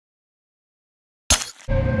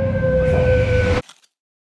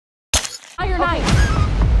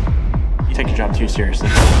take your job too seriously.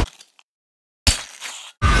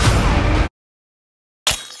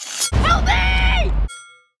 Help me!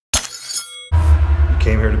 You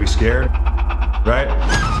came here to be scared, right?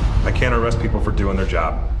 I can't arrest people for doing their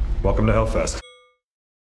job. Welcome to Hellfest.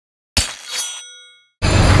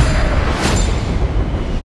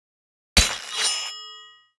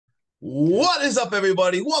 What is up,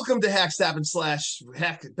 everybody? Welcome to Hack Stab and Slash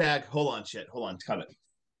Hack Bag. Hold on, cut it.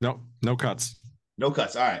 No cuts. No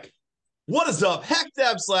cuts. All right. What is up? Hack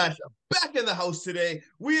Stab Slash back in the house today.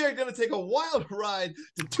 We are going to take a wild ride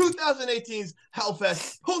to 2018's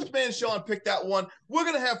Hellfest. Postman Sean picked that one. We're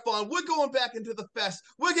going to have fun. We're going back into the fest.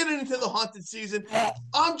 We're getting into the haunted season.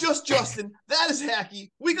 I'm just Justin. That is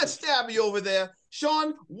Hacky. We got Stabby over there.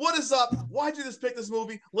 Sean, what is up? Why'd you just pick this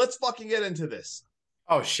movie? Let's fucking get into this.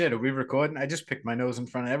 Oh shit, are we recording? I just picked my nose in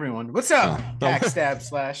front of everyone. What's up? Hack Stab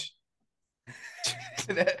Slash.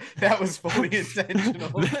 that was fully intentional.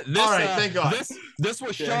 All right, thank God. This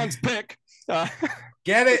was Sean's pick.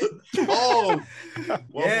 Get it? Oh,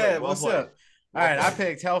 what's up? All right, I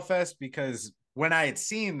picked Hellfest because when I had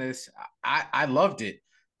seen this, I loved it.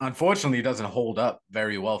 Unfortunately, it doesn't hold up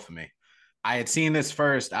very well for me. I had seen this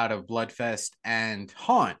first out of Bloodfest and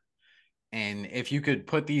Haunt. And if you could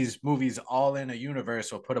put these movies all in a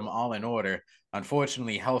universe or put them all in order,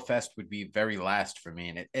 unfortunately, Hellfest would be very last for me.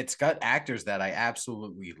 And it's got actors that I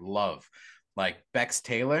absolutely love. Like Bex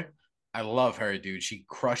Taylor. I love her, dude. She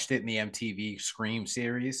crushed it in the MTV Scream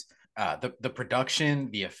series. The production,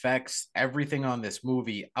 the effects, everything on this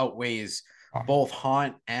movie outweighs both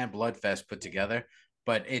Haunt and Bloodfest put together.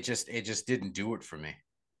 But it just didn't do it for me.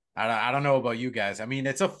 I don't know about you guys. I mean,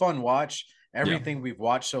 it's a fun watch. Everything we've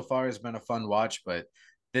watched so far has been a fun watch, but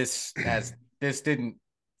this didn't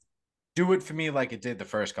do it for me like it did the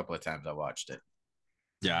first couple of times I watched it.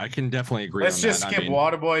 Yeah, I can definitely agree. Let's just skip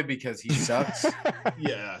Waterboy because he sucks.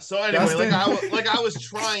 Yeah. So anyway, like I was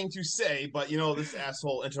trying to say, but this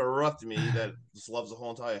asshole interrupted me that just loves the whole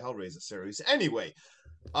entire Hellraiser series. Anyway,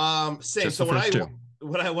 so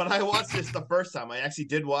when I watched this the first time, I actually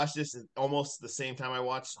did watch this at almost the same time I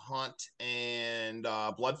watched Haunt and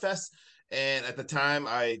Bloodfest. And at the time,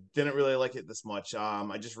 I didn't really like it this much.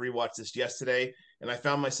 I just rewatched this yesterday, and I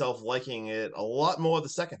found myself liking it a lot more the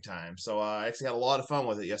second time. So I actually had a lot of fun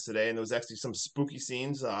with it yesterday, and there was actually some spooky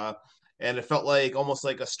scenes, and it felt like almost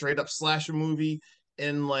like a straight-up slasher movie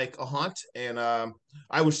in like a Haunt. And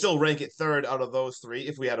I would still rank it third out of those three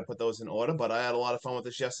if we had to put those in order. But I had a lot of fun with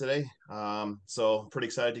this yesterday, so pretty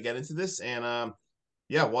excited to get into this. And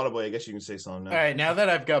yeah, Waterboy, I guess you can say something now. All right, now that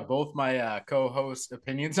I've got both my co-host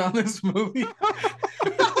opinions on this movie.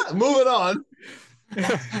 Moving on.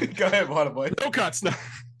 Go ahead, Waterboy. No cuts. No.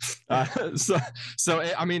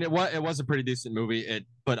 I mean, it was a pretty decent movie.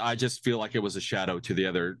 But I just feel like it was a shadow to the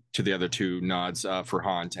other two nods for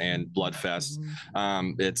Haunt and Bloodfest.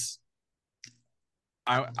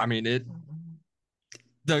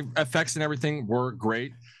 The effects and everything were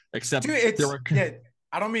great, except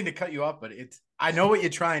I don't mean to cut you off, but I know what you're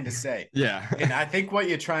trying to say. Yeah. And I think what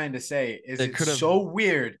you're trying to say is it's so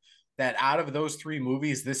weird that out of those three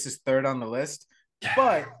movies, this is third on the list. Yeah.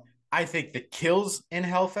 But I think the kills in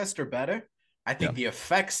Hellfest are better. I think the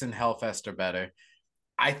effects in Hellfest are better.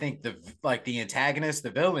 I think the antagonist,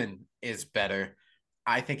 the villain, is better.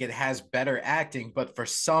 I think it has better acting, but for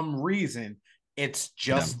some reason, it's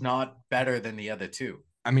just not better than the other two.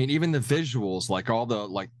 I mean, even the visuals, like all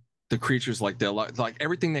the creatures, like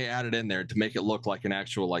everything they added in there to make it look like an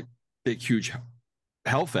actual like big huge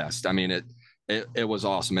Hellfest. I mean, it was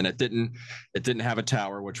awesome, and it didn't have a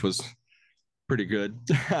tower, which was pretty good.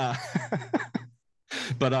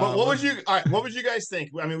 But what would you guys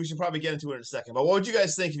think? I mean, we should probably get into it in a second. But what would you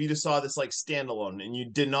guys think if you just saw this like standalone and you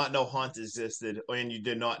did not know Haunt existed and you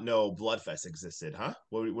did not know Bloodfest existed? Huh?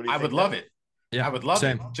 What do you think? I would love it. Yeah, I would love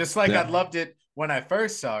it. Just like I loved it when I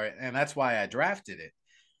first saw it, and that's why I drafted it.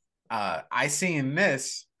 I seen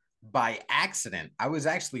this by accident. I was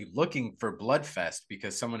actually looking for Bloodfest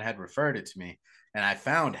because someone had referred it to me, and I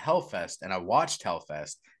found Hellfest, and I watched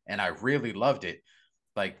Hellfest, and I really loved it.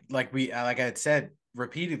 Like I had said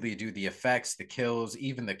repeatedly, do the effects, the kills,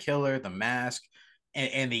 even the killer, the mask,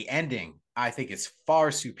 and the ending, I think is far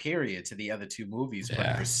superior to the other two movies.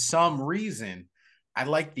 But for some reason, I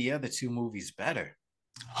like the other two movies better.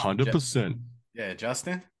 100%. Yeah,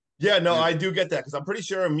 Justin? Yeah, no, I do get that because I'm pretty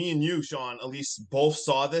sure me and you, Sean, at least both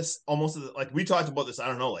saw this almost like we talked about this, I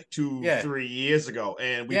don't know, like 3 years ago.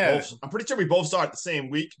 And I'm pretty sure we both saw it the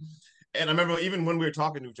same week. And I remember even when we were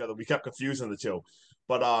talking to each other, we kept confusing the two.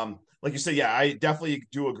 But like you said, yeah, I definitely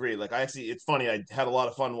do agree. Like it's funny. I had a lot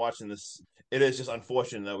of fun watching this it is just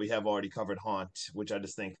unfortunate that we have already covered Haunt, which I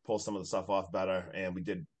just think pulls some of the stuff off better. And we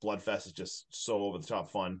did Bloodfest is just so over the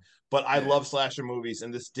top fun. But I love slasher movies,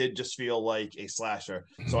 and this did just feel like a slasher.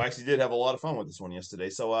 So I actually did have a lot of fun with this one yesterday.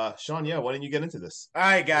 So Sean, yeah, why didn't you get into this? All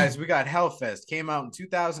right, guys, we got Hellfest. Came out in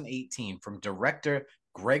 2018 from director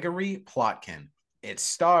Gregory Plotkin. It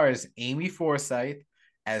stars Amy Forsyth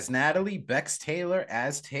as Natalie, Bex Taylor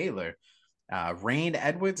as Taylor, Rain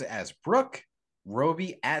Edwards as Brooke,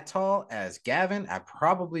 Roby Attal as Gavin. I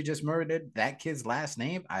probably just murdered that kid's last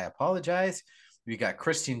name. I apologize. We got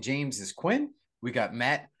Christian James as Quinn. We got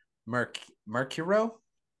Matt Mercury.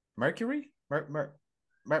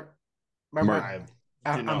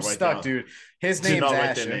 I'm stuck, dude. His name's Asher.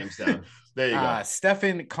 Write their names down. There you go.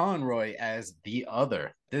 Stephen Conroy as the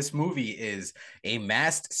other. This movie is a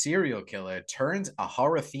masked serial killer turns a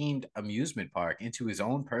horror-themed amusement park into his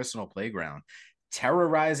own personal playground,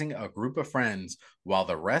 terrorizing a group of friends while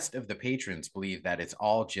the rest of the patrons believe that it's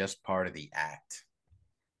all just part of the act.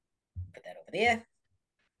 Put that over there.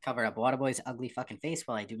 Cover up Waterboy's ugly fucking face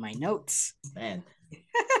while I do my notes. Man.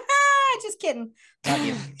 Just kidding. Love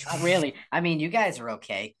you. Really. I mean, you guys are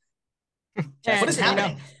okay. What is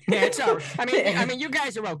happening? Yeah, it's all right. I mean, you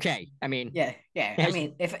guys are okay. I mean, yeah. I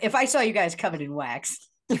mean, if I saw you guys covered in wax.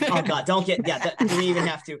 Oh God, don't get. Yeah, do we even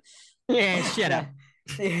have to? Yeah, shut up.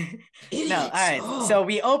 No, all right. So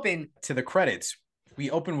we open to the credits. We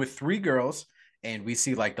open with three girls, and we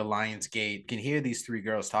see like the Lion's Gate. You can hear these three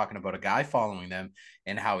girls talking about a guy following them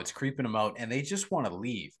and how it's creeping them out, and they just want to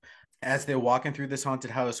leave. As they're walking through this haunted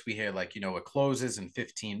house, we hear like, it closes in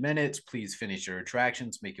 15 minutes. Please finish your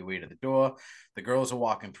attractions. Make your way to the door. The girls are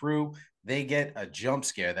walking through. They get a jump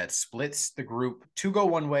scare that splits the group. Two go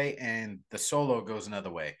one way and the solo goes another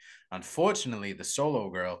way. Unfortunately, the solo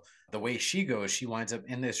girl, the way she goes, she winds up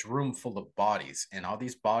in this room full of bodies, and all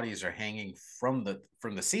these bodies are hanging from the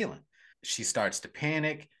ceiling. She starts to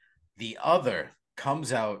panic. The other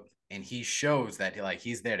comes out, and he shows that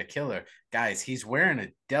he's there to kill her. Guys, he's wearing a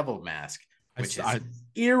devil mask, which is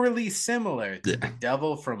eerily similar to the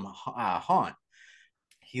devil from Haunt.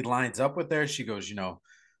 He lines up with her. She goes, know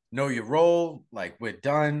your role. Like, we're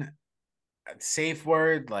done. Safe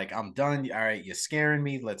word. Like, I'm done. All right, you're scaring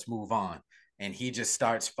me. Let's move on. And he just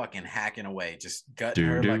starts fucking hacking away, just gutting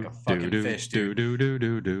her like a fucking fish, dude.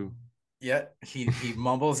 Yeah, he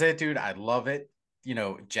mumbles it, dude. I love it.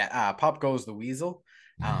 Pop goes the weasel.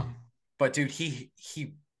 But dude, he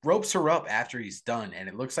ropes her up after he's done, and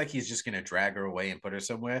it looks like he's just gonna drag her away and put her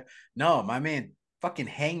somewhere. No, my man fucking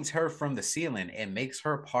hangs her from the ceiling and makes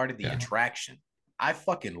her part of the attraction. I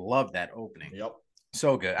fucking love that opening. Yep.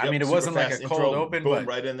 So good. I mean, it wasn't like a cold open, boom, but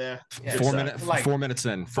right in there. Yeah, 4 minutes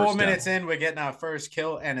in. 4 minutes in, we're getting our first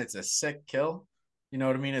kill, and it's a sick kill. You know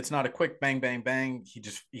what I mean? It's not a quick bang, bang, bang.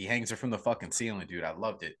 He hangs her from the fucking ceiling, dude. I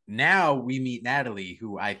loved it. Now we meet Natalie,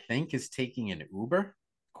 who I think is taking an Uber? ?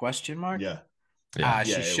 Yeah.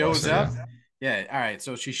 She shows up. Yeah. All right.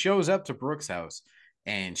 So she shows up to Brooke's house,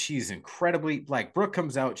 and she's incredibly Brooke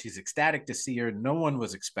comes out. She's ecstatic to see her. No one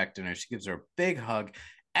was expecting her. She gives her a big hug.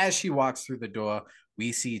 As she walks through the door,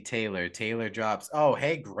 we see Taylor. Taylor drops, "Oh,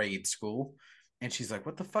 hey, grade school." And she's like,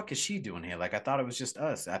 "What the fuck is she doing here? Like, I thought it was just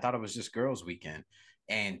us. I thought it was just girls' weekend."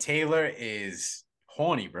 And Taylor is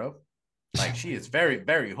horny, bro. Like, she is very,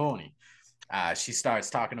 very horny. She starts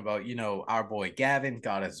talking about, our boy Gavin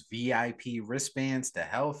got us VIP wristbands to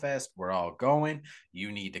Hellfest. We're all going.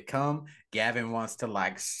 You need to come. Gavin wants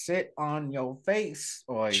to sit on your face,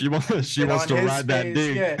 or she wants to ride that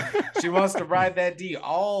D. Yeah, she wants to ride that D.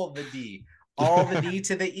 All the D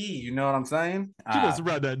to the E. You know what I'm saying? She wants to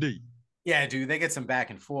ride that D. Yeah, dude. They get some back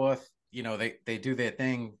and forth. They do their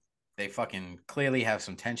thing. They fucking clearly have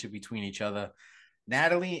some tension between each other.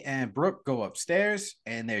 Natalie and Brooke go upstairs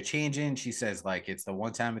and they're changing. She says, it's the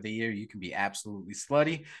one time of the year you can be absolutely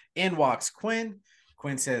slutty. In walks Quinn.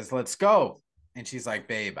 Quinn says, "Let's go." And she's like,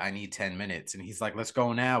 "Babe, I need 10 minutes." And he's like, "Let's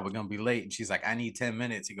go now. We're going to be late." And she's like, "I need 10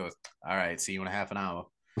 minutes. He goes, "All right, see you in a half an hour."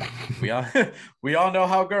 We all know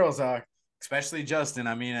how girls are. Especially Justin.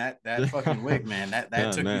 I mean, that fucking wig, man.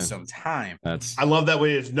 That took me some time. I love that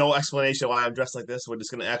way. There's no explanation why I'm dressed like this. We're just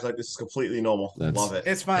gonna act like this is completely normal. Love it.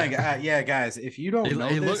 It's fine. Yeah, guys. If you don't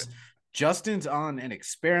know this, Justin's on an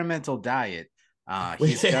experimental diet.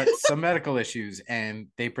 He's got some medical issues, and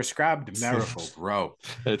they prescribed Miracle, bro.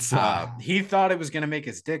 He thought it was gonna make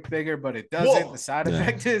his dick bigger, but it doesn't. Whoa. The side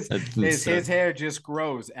effect is his hair just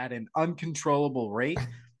grows at an uncontrollable rate.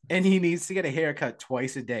 And he needs to get a haircut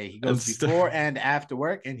twice a day. He goes before and after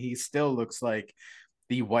work, and he still looks like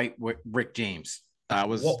the white Rick James. Why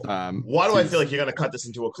do I feel like you're going to cut this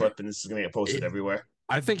into a clip and this is going to get posted everywhere?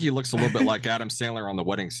 I think he looks a little bit like Adam Sandler on The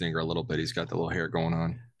Wedding Singer a little bit. He's got the little hair going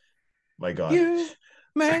on. My God. You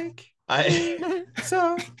make I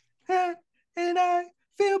so and I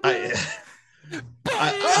feel blue.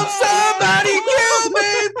 Somebody kill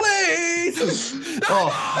me, please.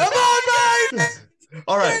 I'm on my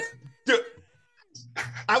all right. Dude,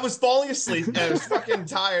 I was falling asleep and I was fucking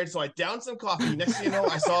tired, so I downed some coffee. Next thing you know,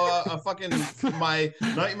 I saw a fucking my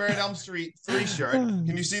Nightmare on Elm Street 3 shirt.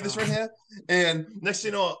 Can you see this right here? And next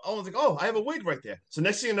thing you know, I was like, oh, I have a wig right there. So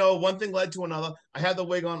next thing you know, one thing led to another. I had the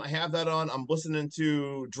wig on. I have that on. I'm listening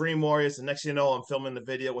to Dream Warriors. And next thing you know, I'm filming the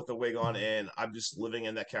video with the wig on, and I'm just living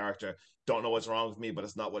in that character. Don't know what's wrong with me, but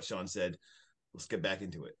it's not what Sean said. Let's get back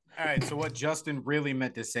into it. All right. So what Justin really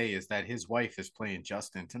meant to say is that his wife is playing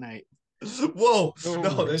Justin tonight. Whoa!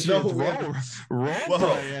 No, there's no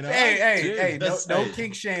Hey! No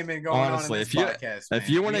kink shaming going honestly, on in this podcast. If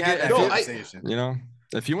you want to get,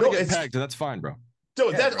 if you want to get pegged, that's fine, bro.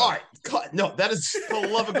 Dude, that's all right. Cut. No, that is for the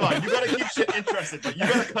love of God. You gotta keep shit interested, but you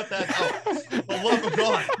gotta cut that out. For the love of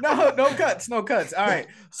God. No cuts. All right.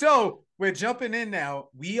 So we're jumping in now.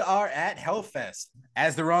 We are at Hellfest.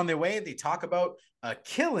 As they're on their way, they talk about a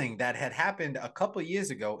killing that had happened a couple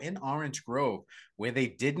years ago in Orange Grove, where they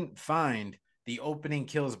didn't find the opening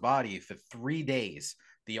kill's body for 3 days.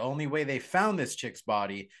 The only way they found this chick's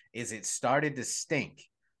body is it started to stink.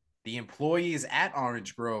 The employees at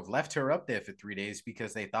Orange Grove left her up there for 3 days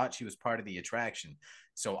because they thought she was part of the attraction.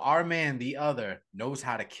 So our man, the other, knows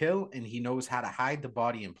how to kill, and he knows how to hide the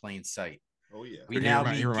body in plain sight. Oh yeah. He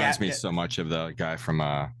reminds me so much of the guy from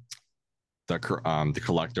the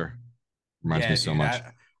Collector. Reminds me so much.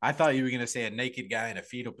 I thought you were gonna say a naked guy in a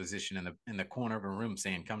fetal position in the corner of a room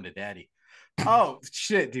saying, "Come to daddy." Oh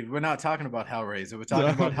shit, dude. We're not talking about Hellraiser. We're talking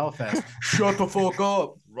about Hellfest. Shut the fuck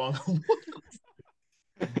up. Wrong.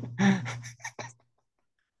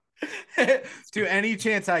 To any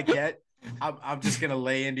chance I get, I'm just gonna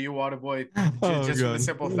lay into you, Waterboy, just for the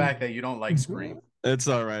simple fact that you don't like Scream. It's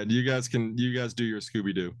all right. You guys do your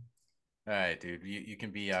Scooby Doo. All right, dude. You can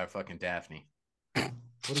be our fucking Daphne.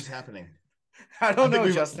 What is happening? I don't know,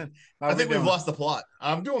 Justin. I think we've lost the plot.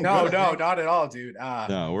 I'm doing good. No, not at all, dude.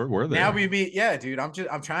 No, we're there. Now we meet. Yeah, dude.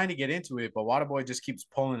 I'm trying to get into it, but Waterboy just keeps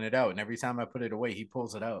pulling it out, and every time I put it away, he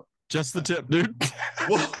pulls it out. Just the tip, dude.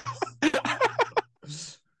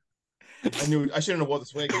 I shouldn't have worn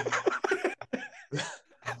this wig.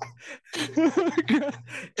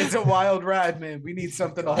 It's a wild ride, man. We need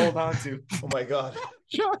something to hold on to. Oh my God.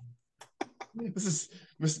 This is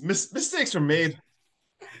mistakes are made.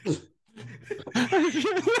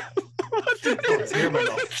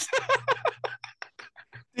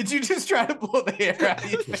 Did you just try to pull the hair out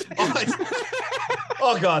of your face?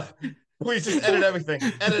 Oh God. Please just edit everything.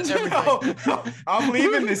 Edit everything. No, I'm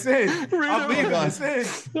leaving this in. I'm leaving this in.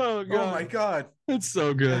 Oh, God. Oh my God. It's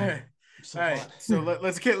so good. All right. So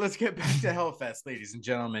let's get back to Hellfest, ladies and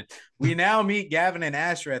gentlemen. We now meet Gavin and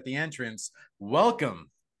Asher at the entrance.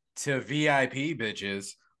 Welcome to VIP,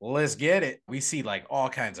 bitches. Let's get it. We see like all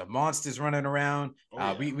kinds of monsters running around.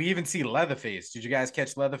 We even see Leatherface. Did you guys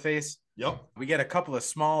catch Leatherface? Yep. We get a couple of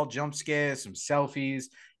small jump scares, some selfies,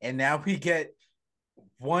 and now we get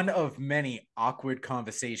one of many awkward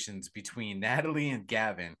conversations between Natalie and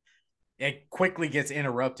Gavin. It quickly gets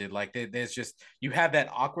interrupted. Like there's just, you have that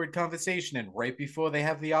awkward conversation, and right before they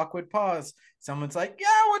have the awkward pause, someone's like,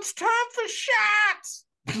 yo, it's time for shots.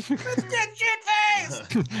 Let's get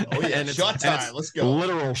shit-faced. Oh yeah, shot time. Let's go.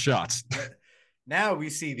 Literal shots. Now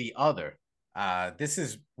we see the other. This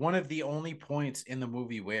is one of the only points in the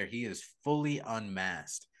movie where he is fully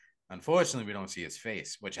unmasked. Unfortunately, we don't see his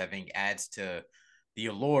face, which I think adds to the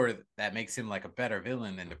allure that makes him like a better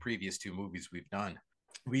villain than the previous two movies we've done.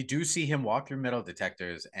 We do see him walk through metal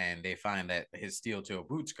detectors, and they find that his steel-toe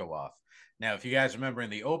boots go off. Now, if you guys remember in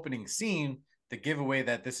the opening scene, the giveaway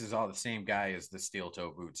that this is all the same guy as the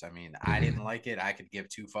steel-toe boots. I mean, I didn't like it. I could give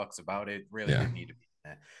two fucks about it. Really didn't need to be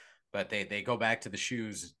that. But they go back to the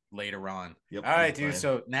shoes later on. Yep, all right, dude.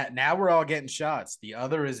 So now we're all getting shots. The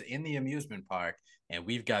other is in the amusement park, and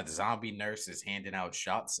we've got zombie nurses handing out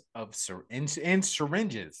shots of in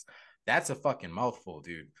syringes. That's a fucking mouthful,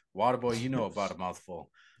 dude. Waterboy, you know about a mouthful.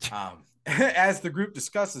 As the group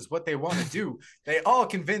discusses what they want to do, they all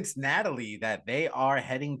convince Natalie that they are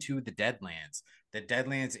heading to the Deadlands. The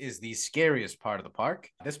Deadlands is the scariest part of the park.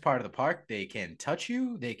 This part of the park, they can touch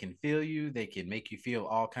you, they can feel you, they can make you feel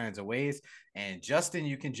all kinds of ways. And Justin,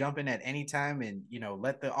 you can jump in at any time and, you know,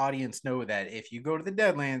 let the audience know that if you go to the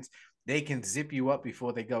Deadlands, they can zip you up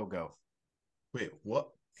before they go. Wait, what?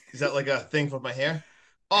 Is that like a thing for my hair?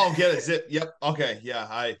 Oh, get it. Zip. Yep. Okay.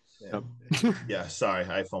 Yeah. Yeah. Sorry.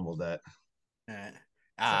 I fumbled that.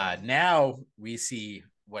 Now we see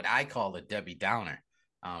what I call a Debbie Downer.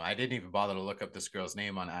 I didn't even bother to look up this girl's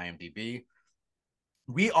name on IMDb.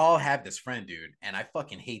 We all have this friend, dude, and I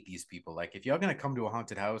fucking hate these people. Like, if you're gonna come to a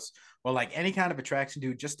haunted house or like any kind of attraction,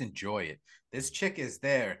 dude, just enjoy it. This chick is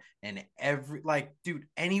there, and dude,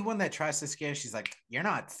 anyone that tries to scare, she's like, "You're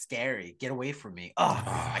not scary. Get away from me." Oh,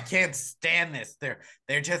 I can't stand this.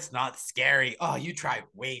 They're just not scary. Oh, you try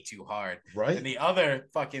way too hard. Right. And the other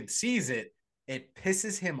fucking sees it. It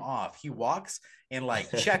pisses him off. He walks and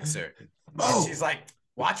like checks her. And she's like,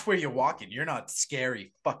 "Watch where you're walking. You're not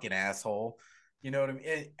scary, fucking asshole." You know what I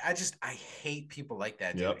mean? I hate people like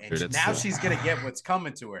that, dude. Yep. And Dude, now she's gonna get what's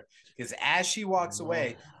coming to her because as she walks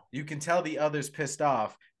away, you can tell the other's pissed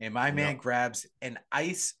off. And my man grabs an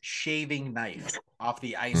ice shaving knife off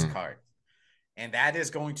the ice cart, and that is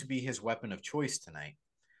going to be his weapon of choice tonight.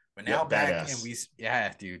 But now back badass.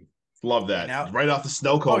 and dude. Love that. Now, right off the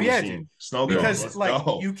snow cone machine. Dude. Snow because Let's like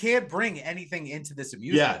go. you can't bring anything into this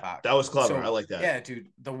amusement park. That was clever. So, I like that. Yeah, dude.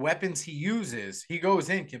 The weapons he uses, he goes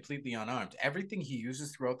in completely unarmed. Everything he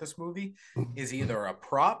uses throughout this movie is either a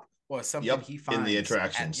prop or something he finds in the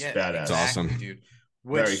attractions. Badass. Exactly, awesome, dude.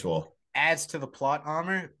 Which very cool. Adds to the plot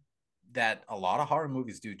armor that a lot of horror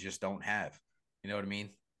movies, dude, just don't have. You know what I mean?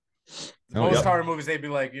 Most horror movies, they'd be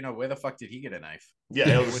like, where the fuck did he get a knife? Yeah,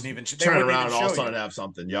 they wouldn't even turn around and all of a sudden have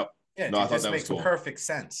something. Yep. Yeah, no, dude, I thought this that makes was cool. Perfect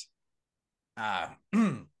sense.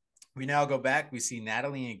 We now go back. We see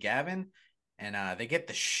Natalie and Gavin, and they get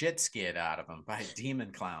the shit scared out of them by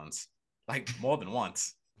demon clowns, like more than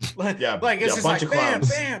once. Like it's just like bam,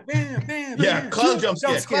 bam, bam, bam. Yeah, clown jump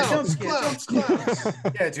scare, jump scare.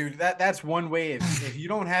 Yeah, dude, that's one way. If you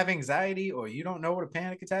don't have anxiety or you don't know what a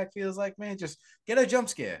panic attack feels like, man, just get a jump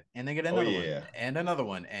scare and then get another one and another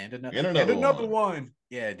one and another one.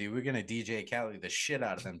 Yeah, dude, we're gonna DJ Khaled the shit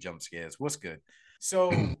out of them jump scares. What's good?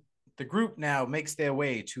 So the group now makes their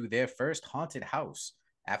way to their first haunted house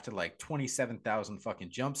after like 27,000 fucking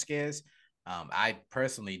jump scares. I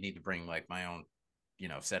personally need to bring like my own,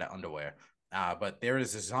 set of underwear. But there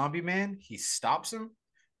is a zombie man. He stops him,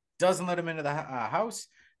 doesn't let him into the house.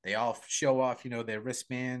 They all show off, their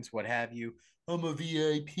wristbands, what have you. I'm a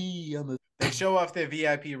VIP. They show off their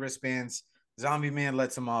VIP wristbands. Zombie man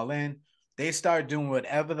lets them all in. They start doing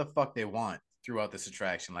whatever the fuck they want throughout this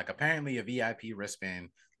attraction. Like apparently a VIP wristband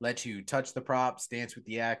lets you touch the props, dance with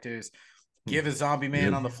the actors, give a zombie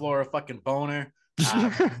man on the floor a fucking boner.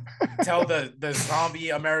 Tell the zombie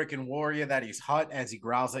American warrior that he's hot as he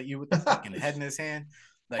growls at you with the fucking head in his hand.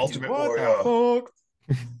 Like, Ultimate dude, what warrior. the fuck?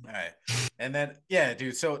 All right. And then, yeah,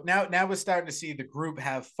 dude. So now we're starting to see the group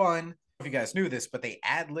have fun. I don't know if you guys knew this, but they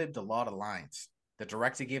ad-libbed a lot of lines. The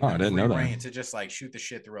director gave them free reign to just like shoot the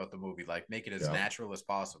shit throughout the movie, like make it as natural as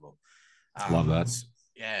possible. Love that.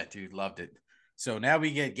 Yeah, dude, loved it. So now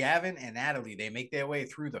we get Gavin and Natalie. They make their way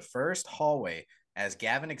through the first hallway as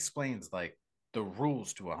Gavin explains like the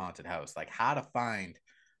rules to a haunted house, like how to find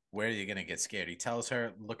where you're going to get scared. He tells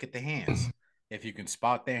her, look at the hands. If you can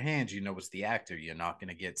spot their hands, it's the actor. You're not going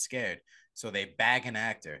to get scared. So they bag an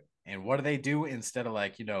actor. And what do they do instead of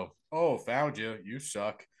like, oh, found you, you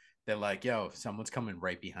suck. They're like, yo, someone's coming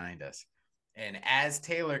right behind us. And as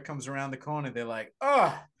Taylor comes around the corner, they're like,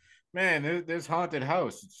 oh, man, this haunted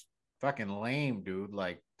house. It's fucking lame, dude.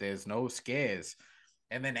 Like, there's no scares.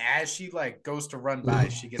 And then as she like goes to run by,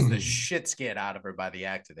 she gets the shit scared out of her by the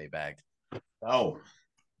actor they bagged. Oh,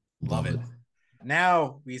 love it.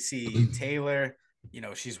 Now we see Taylor,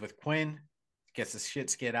 she's with Quinn, gets the shit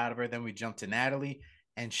scared out of her. Then we jump to Natalie,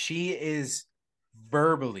 and she is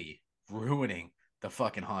verbally ruining the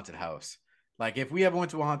fucking haunted house. Like if we ever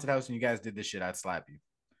went to a haunted house and you guys did this shit, I'd slap you.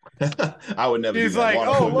 I would never. He's like,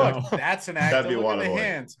 oh look, that's an actor. Look at the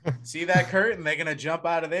hands. See that curtain? They're gonna jump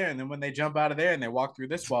out of there, and then when they jump out of there and they walk through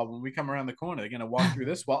this wall, when we come around the corner, they're gonna walk through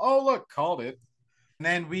this wall. Oh look, called it. And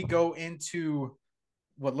then we go into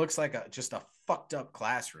what looks like just a fucked up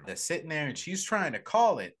classroom. They're sitting there, and she's trying to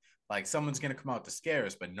call it like someone's gonna come out to scare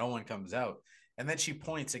us, but no one comes out. And then she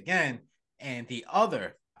points again, and the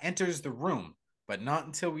other enters the room, but not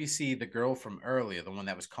until we see the girl from earlier, the one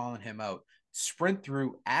that was calling him out, sprint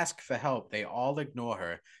through, ask for help. They all ignore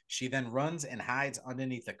her. She then runs and hides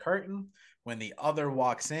underneath the curtain. When the other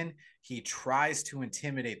walks in, he tries to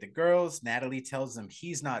intimidate the girls. Natalie tells him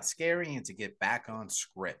he's not scary and to get back on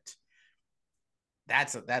script.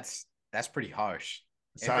 That's pretty harsh.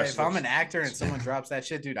 If I'm an actor and someone drops that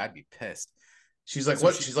shit, dude, I'd be pissed. She's like,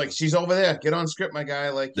 what? She's like, she's over there. Get on script, my guy.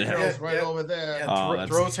 Like, right over there. Yeah,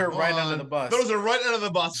 throws her right under the bus. Throws her right under the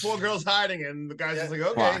bus. Poor girl's hiding, and the guy's just like,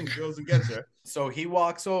 okay, and goes and gets her. So he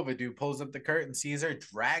walks over, dude, pulls up the curtain, sees her,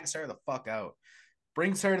 drags her the fuck out,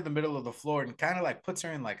 brings her to the middle of the floor, and kind of like puts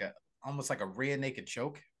her in like almost like a rear naked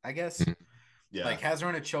choke, I guess. Yeah. Like has her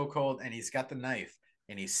in a chokehold, and he's got the knife,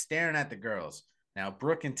 and he's staring at the girls. Now,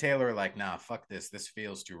 Brooke and Taylor are like, nah, fuck this. This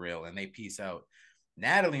feels too real. And they peace out.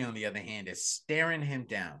 Natalie, on the other hand, is staring him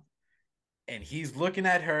down. And he's looking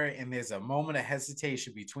at her, and there's a moment of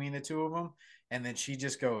hesitation between the two of them. And then she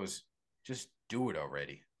just goes, just do it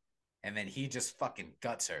already. And then he just fucking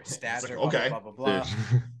guts her, stabs her, okay. blah, blah, blah, blah.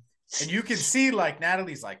 And you can see, like,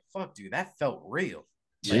 Natalie's like, fuck, dude, that felt real.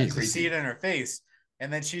 You can see it in her face.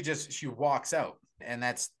 And then she walks out. And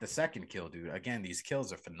that's the second kill, dude. Again, these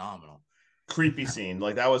kills are phenomenal. Creepy scene.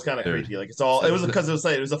 Like, that was kind of creepy. Like, it was because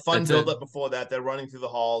it was a fun build up before that. They're running through the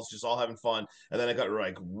halls, just all having fun. And then it got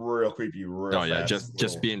like real creepy, real fast.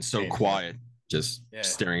 Just being so quiet, just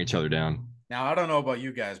staring each other down. Now, I don't know about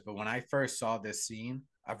you guys, but when I first saw this scene,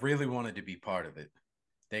 I really wanted to be part of it.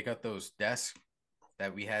 They got those desks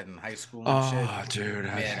that we had in high school and shit. Oh, dude.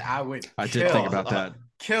 Man, I did think about that.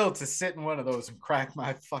 Kill to sit in one of those and crack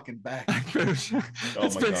my fucking back.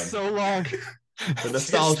 It's been so long. The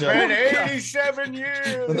nostalgia. It's been 87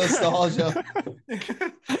 years. The nostalgia.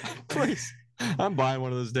 Please. I'm buying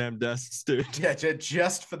one of those damn desks, dude. Yeah,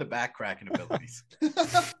 just for the back cracking abilities.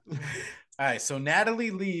 All right, so Natalie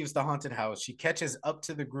leaves the haunted house. She catches up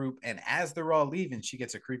to the group, and as they're all leaving, she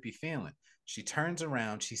gets a creepy feeling. She turns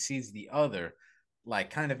around. She sees the other, like,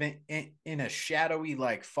 kind of in a shadowy,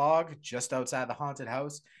 like, fog just outside the haunted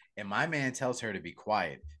house, and my man tells her to be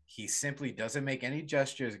quiet. He simply doesn't make any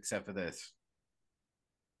gestures except for this.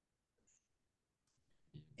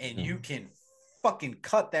 And you can fucking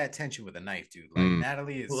cut that tension with a knife, dude. Like,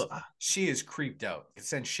 Natalie she is creeped out. It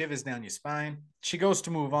sends shivers down your spine. She goes to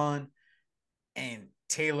move on, and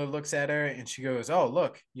Taylor looks at her, and she goes, oh,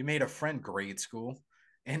 look, you made a friend grade school.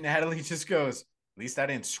 And Natalie just goes, at least I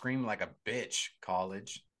didn't scream like a bitch,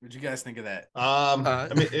 college. What'd you guys think of that? I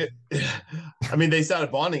mean, they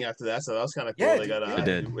started bonding after that, so that was kind of cool. Yeah, they got they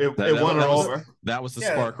did. It won her over. That was the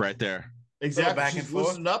spark right there. Exactly. Back She's and forth.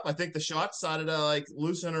 loosened up. I think the shot started to like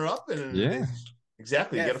loosen her up, and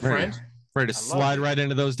exactly. Yeah, you get a friend. Ready to slide right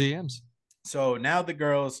into those DMs. So now the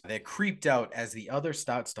girls, they're creeped out as the other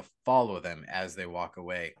starts to follow them as they walk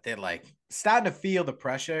away. They're like starting to feel the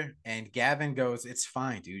pressure. And Gavin goes, it's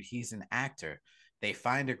fine, dude. He's an actor. They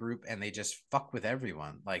find a group and they just fuck with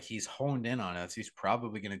everyone. Like, he's honed in on us. He's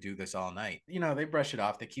probably going to do this all night. You know, they brush it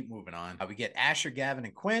off. They keep moving on. We get Asher, Gavin,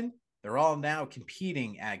 and Quinn. They're all now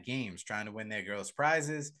competing at games, trying to win their girls'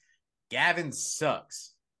 prizes. Gavin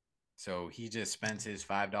sucks. So he just spends his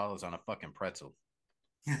 $5 on a fucking pretzel.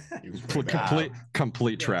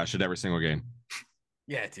 Complete trash at every single game.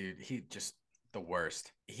 Yeah, dude, he just the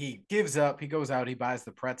worst. He gives up. He goes out. He buys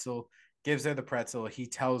the pretzel, gives her the pretzel. He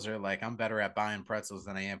tells her, like, I'm better at buying pretzels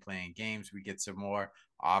than I am playing games. We get some more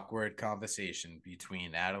awkward conversation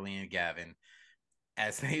between Natalie and Gavin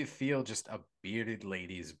as they feel just a bearded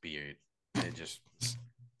lady's beard. It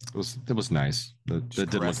was nice. It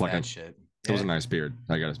did look like a shit. It was a nice beard.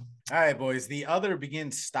 I got it. All right, boys. The other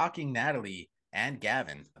begins stalking Natalie and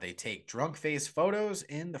Gavin. They take drunk face photos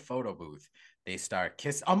in the photo booth. They start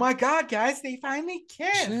kissing. Oh my God, guys! They finally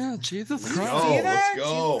kissed. Yeah, Jesus Christ! Let's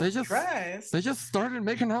go. They just started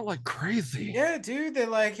making out like crazy. Yeah, dude. They're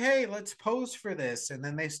like, "Hey, let's pose for this," and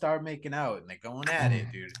then they start making out, and they're going at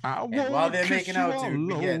it, dude. And while they're making out, dude,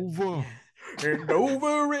 we get and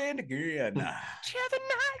over and again. Till the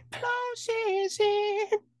night closes in.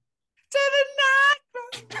 Till the night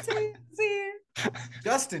closes in.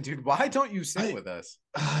 Justin, dude, why don't you sing with us?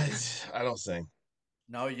 I don't sing.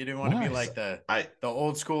 No, you didn't want to be like the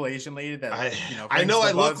old school Asian lady that I know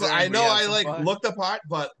I look the part,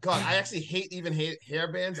 but God, I actually hate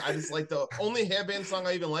hair bands. I just like the only hair band song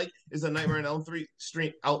I even like is the Nightmare on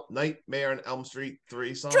Elm Street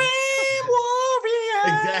 3 song. Dream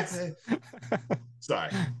Warriors. Exactly.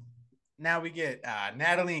 Sorry. Now we get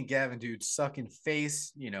Natalie and Gavin, dude, sucking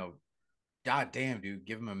face. God damn, dude,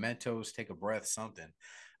 give him a Mentos, take a breath, something.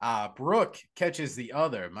 Brooke catches the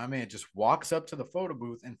other. My man just walks up to the photo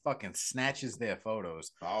booth and fucking snatches their photos.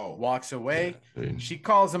 Walks away. Yeah. She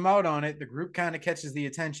calls him out on it. The group kind of catches the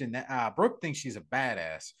attention. Brooke thinks she's a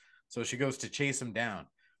badass, so she goes to chase him down.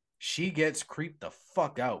 She gets creeped the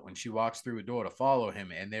fuck out when she walks through a door to follow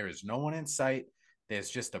him, and there is no one in sight. There's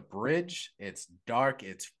just a bridge. It's dark.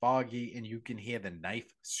 It's foggy, and you can hear the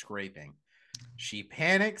knife scraping. She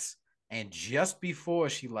panics, and just before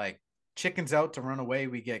she chickens out to run away,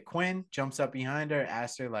 we get Quinn jumps up behind her,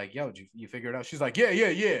 asks her like, yo, you figure it out? She's like, yeah.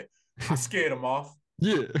 I scared him off.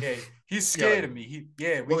 Yeah, he's scared of me.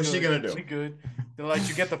 What's she gonna do? We good. They're like,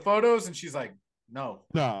 you get the photos? And she's like, no.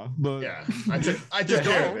 Nah, but yeah, I took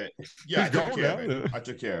care of it. Yeah, I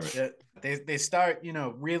took care of it. Yeah, they start,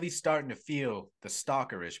 really starting to feel the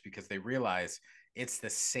stalkerish because they realize it's the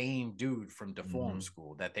same dude from Deform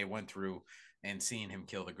School that they went through and seeing him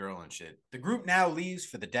kill the girl and shit. The group now leaves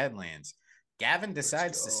for the Deadlands. Gavin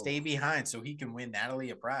decides to stay behind so he can win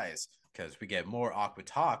Natalie a prize, because we get more awkward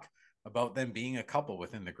talk about them being a couple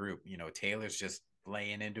within the group. You know, Taylor's just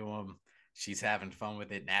laying into him. She's having fun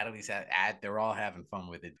with it. Natalie's they're all having fun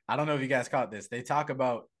with it. I don't know if you guys caught this. They talk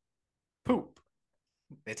about poop.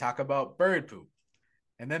 They talk about bird poop.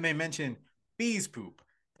 And then they mention bees poop.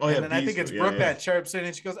 Oh, and yeah, then I think it's Brooke that chirps in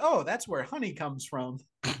and she goes, "Oh, that's where honey comes from."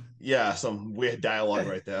 Yeah, some weird dialogue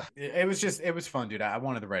right there. It was fun, dude. I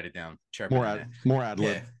wanted to write it down. More ad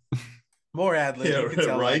lib. Yeah. More ad lib. Yeah, you can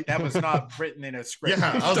tell, right. like, that was not written in a script.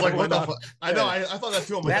 Yeah, I was like, what the fuck? I know, Yeah. I thought that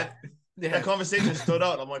too. I'm like, that conversation stood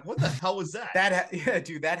out. I'm like, what the hell was that?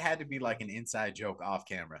 Dude, that had to be like an inside joke off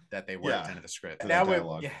camera that they worked into the script.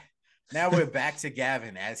 Now we're back to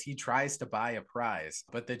Gavin as he tries to buy a prize,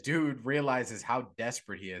 but the dude realizes how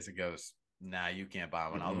desperate he is and goes, "Nah, you can't buy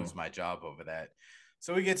one. I'll lose my job over that."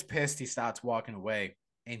 So he gets pissed. He starts walking away,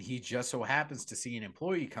 and he just so happens to see an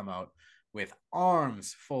employee come out with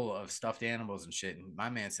arms full of stuffed animals and shit. And my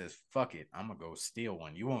man says, "Fuck it. I'm going to go steal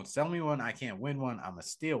one. You won't sell me one. I can't win one. I'm going to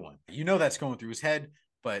steal one." You know that's going through his head.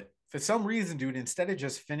 But for some reason, dude, instead of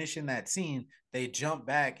just finishing that scene, they jump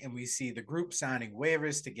back and we see the group signing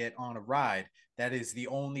waivers to get on a ride. That is the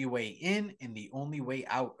only way in and the only way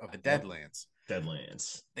out of the Deadlands.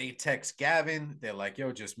 They text Gavin. They're like,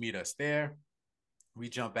 "Yo, just meet us there." We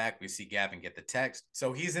jump back. We see Gavin get the text.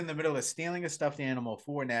 So he's in the middle of stealing a stuffed animal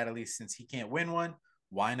for Natalie. Since he can't win one,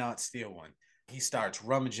 why not steal one? He starts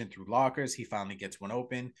rummaging through lockers. He finally gets one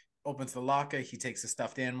open, opens the locker. He takes the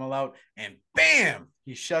stuffed animal out and bam,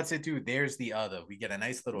 he shuts it, dude. There's the other. We get a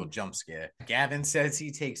nice little jump scare. Gavin says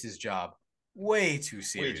he takes his job way too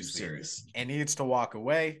seriously and needs to walk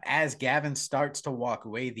away. As Gavin starts to walk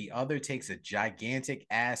away, the other takes a gigantic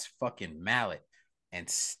ass fucking mallet and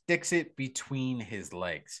sticks it between his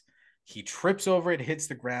legs. He trips over it, hits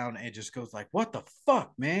the ground, and just goes like, "What the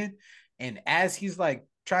fuck, man?" And as he's like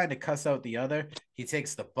trying to cuss out the other, he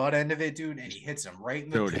takes the butt end of it, dude, and he hits him right in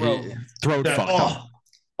the throat. Throat fucked him.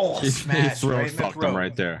 Oh, smash throat right in the fucked throat. him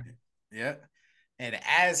right there. Yeah. And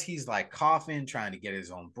as he's like coughing, trying to get his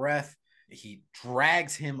own breath, he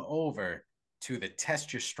drags him over to the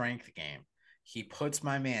test your strength game. He puts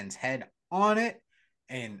my man's head on it.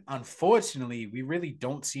 And unfortunately, we really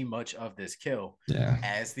don't see much of this kill. Yeah.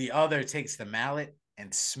 As the other takes the mallet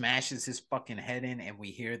and smashes his fucking head in, and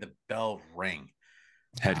we hear the bell ring.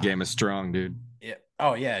 Head game is strong, dude. Yeah.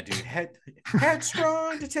 Oh yeah, dude. Head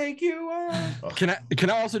strong to take you on. Can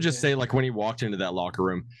I also just say, like, when he walked into that locker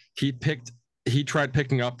room, he tried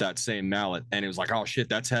picking up that same mallet and it was like, "Oh shit,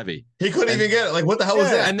 that's heavy." He couldn't even get it. Like, what the hell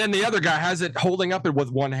was that? And then the other guy has it holding up it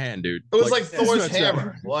with one hand, dude. It was like Thor's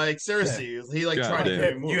hammer. Like, seriously, he like tried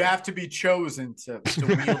to move. You have to be chosen to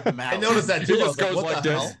wield the mallet. I noticed that too. I was like, what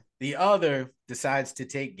the hell? The other decides to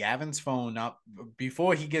take Gavin's phone up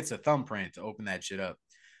before he gets a thumbprint to open that shit up.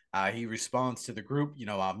 He responds to the group,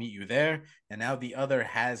 "I'll meet you there." And now the other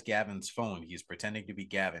has Gavin's phone. He's pretending to be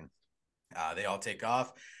Gavin. They all take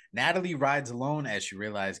off. Natalie rides alone as she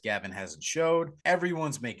realizes Gavin hasn't showed.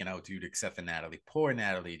 Everyone's making out, dude, except for Natalie. Poor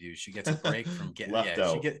Natalie, dude. She gets a break from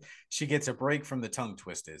she gets a break from the tongue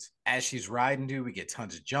twisters. As she's riding, dude, we get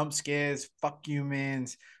tons of jump scares, fuck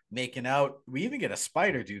humans, making out. We even get a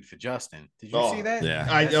spider, dude, for Justin. Did you see that?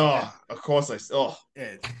 Yeah. Of course that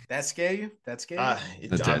scare you? That scare you?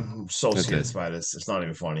 I'm so scared of spiders. It's not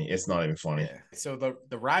even funny. Yeah. So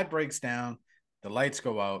the ride breaks down. The lights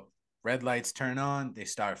go out. Red lights turn on. They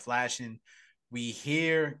start flashing. We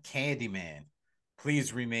hear Candyman,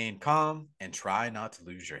 "Please remain calm and try not to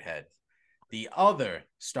lose your head." The other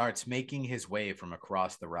starts making his way from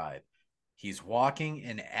across the ride. He's walking,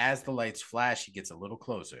 and as the lights flash, he gets a little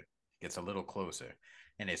closer.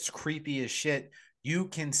 And it's creepy as shit. You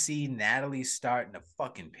can see Natalie starting to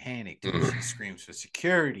fucking panic, dude. She screams for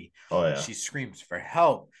security. Oh, yeah. She screams for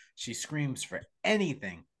help. She screams for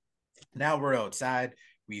anything. Now we're outside.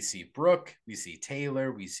 We see Brooke, we see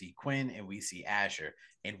Taylor, we see Quinn, and we see Asher.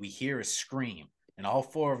 And we hear a scream. And all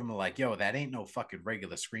four of them are like, "Yo, that ain't no fucking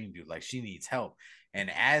regular scream, dude. Like, she needs help." And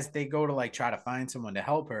as they go to like try to find someone to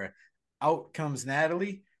help her, out comes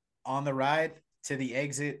Natalie on the ride to the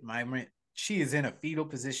exit. She is in a fetal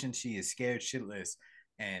position. She is scared shitless.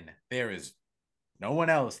 And there is no one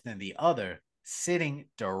else than the other sitting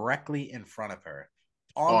directly in front of her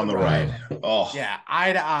on the ride. Oh, yeah,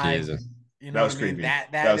 eye to eye. Jesus. That was creepy.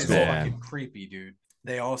 That is fucking creepy, dude.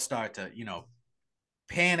 They all start to,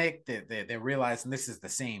 panic. They're realizing this is the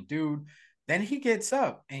same dude. Then he gets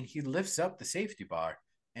up and he lifts up the safety bar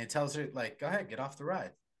and tells her, like, "Go ahead, get off the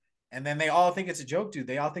ride." And then they all think it's a joke, dude.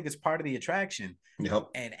 They all think it's part of the attraction. Yep.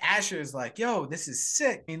 And Asher is like, yo, this is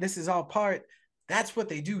sick. I mean, this is all part. That's what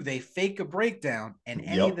they do. They fake a breakdown, and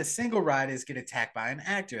any of the single riders get attacked by an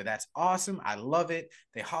actor. That's awesome. I love it.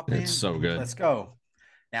 They hop in. It's so good. Let's go.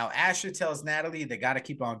 Now, Asher tells Natalie they got to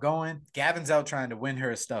keep on going. Gavin's out trying to win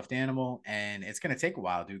her a stuffed animal, and it's going to take a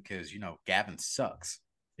while, dude, because, Gavin sucks.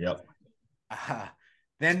 Yep.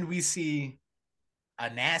 Then we see a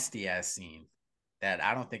nasty-ass scene that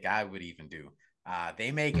I don't think I would even do.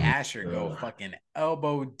 They make Asher go fucking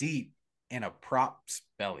elbow deep in a prop's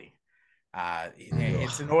belly.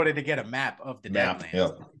 It's in order to get a map of the Deadlands.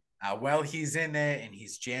 Yep. Well, he's in there and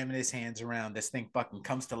he's jamming his hands around. This thing fucking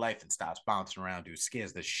comes to life and stops bouncing around, dude.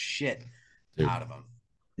 Scares the shit out of him.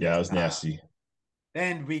 Yeah, it was nasty.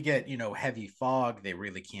 Then we get, heavy fog. They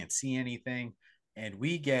really can't see anything. And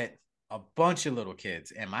we get a bunch of little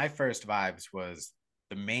kids. And my first vibes was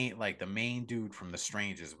the main dude from The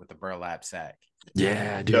Strangers with the burlap sack.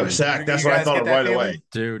 Yeah, dude. Sack. That's what I thought of right away.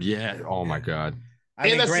 Dude, yeah. Oh my God.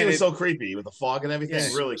 And that scene was so creepy with the fog and everything.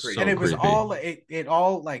 Yeah, really creepy. And it was all it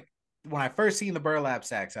all like when I first seen the burlap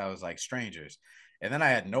sacks, I was like strangers. And then I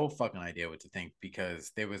had no fucking idea what to think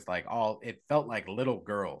because there was like it felt like little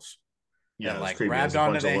girls. Yeah, that, like grabbed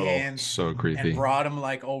onto their hands. So creepy. And brought them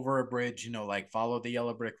like over a bridge, like follow the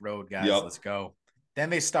yellow brick road, guys. Let's go. Then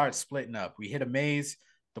they start splitting up. We hit a maze.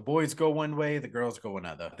 The boys go one way, the girls go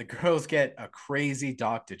another. The girls get a crazy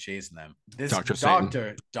doctor chasing them. This Dr.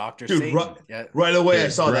 Satan. Right away I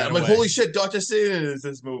saw that. I'm like, holy shit, Dr. Satan is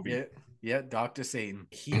this movie. Yeah, Dr. Satan.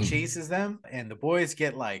 He chases them, and the boys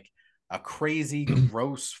get like a crazy,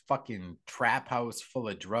 gross fucking trap house full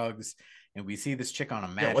of drugs. And we see this chick on a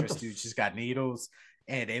mattress, dude. She's got needles,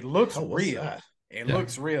 and it looks real. It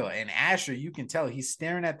looks real. And Asher, you can tell he's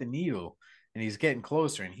staring at the needle. And he's getting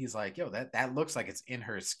closer, and he's like, yo, that looks like it's in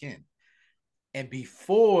her skin. And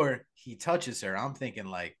before he touches her, I'm thinking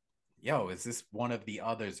like, yo, is this one of the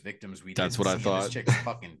other's victims we That's what I thought. This chick's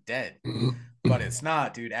fucking dead. But it's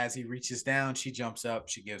not, dude. As he reaches down, she jumps up.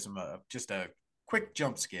 She gives him just a quick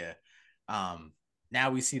jump scare.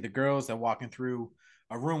 Now we see the girls. They're walking through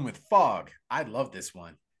a room with fog. I love this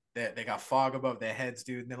one. They got fog above their heads,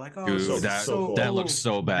 dude. And they're like, oh, dude, that looks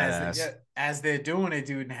so badass. As they're doing it,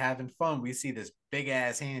 dude, and having fun, we see this big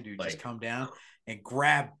ass hand, dude, just come down and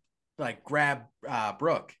grab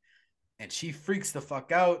Brooke. And she freaks the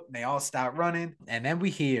fuck out. And they all start running. And then we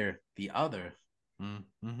hear the other.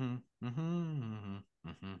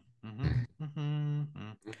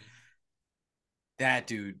 That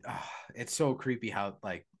dude, it's so creepy how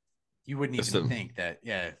like you wouldn't even think that.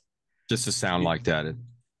 Yeah. Just to sound like that.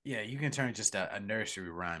 Yeah, you can turn just a nursery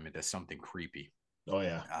rhyme into something creepy. Oh,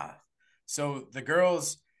 yeah. So the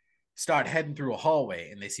girls start heading through a hallway,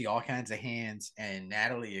 and they see all kinds of hands. And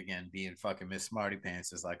Natalie, again, being fucking Miss Smarty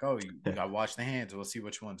Pants, is like, oh, you got to watch the hands. We'll see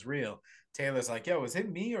which one's real. Taylor's like, yo, is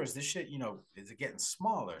it me or is this shit, is it getting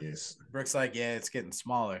smaller? Yes. Brooke's like, yeah, it's getting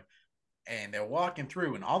smaller. And they're walking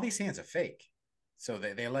through, and all these hands are fake. So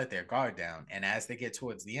they let their guard down. And as they get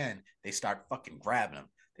towards the end, they start fucking grabbing them.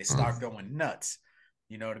 They start going nuts.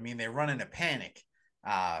 You know what I mean? They run into panic.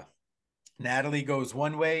 Natalie goes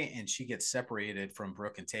one way and she gets separated from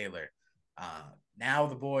Brooke and Taylor. Now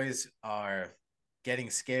the boys are getting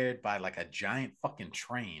scared by like a giant fucking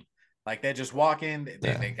train. Like they're just walking.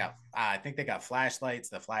 They got, I think they got flashlights.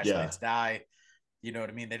 The flashlights die. You know what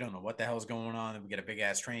I mean? They don't know what the hell's going on. And we get a big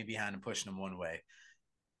ass train behind them pushing them one way.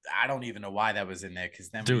 I don't even know why that was in there because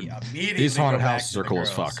then we immediately these haunted houses are cool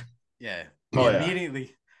as fuck. Yeah.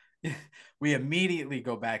 We immediately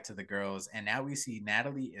go back to the girls, and now we see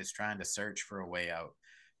Natalie is trying to search for a way out.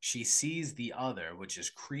 She sees the other, which is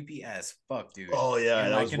creepy as fuck, dude. Oh yeah,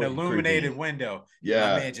 and like an illuminated window.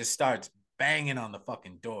 Yeah, my man just starts banging on the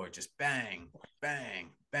fucking door, just bang, bang,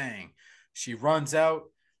 bang. She runs out.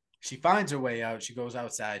 She finds her way out. She goes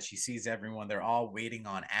outside. She sees everyone. They're all waiting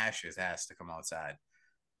on Asher's ass to come outside.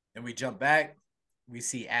 Then we jump back. We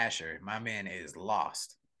see Asher. My man is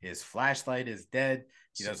lost. His flashlight is dead.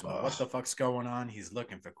 He doesn't know what the fuck's going on. He's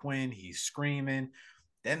looking for Quinn. He's screaming.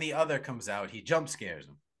 Then the other comes out. He jump scares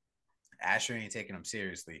him. Asher ain't taking him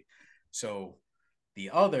seriously. So the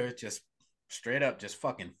other just straight up just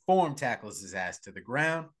fucking form tackles his ass to the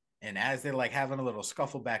ground. And as they're like having a little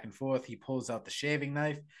scuffle back and forth, he pulls out the shaving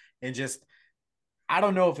knife and just, I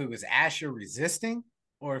don't know if it was Asher resisting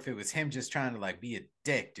or if it was him just trying to like be a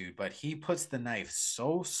dick, dude. But he puts the knife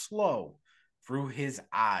so slow through his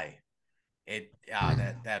eye.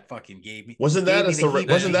 That fucking gave me. Wasn't that the syringe?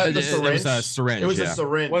 It was a syringe. It was a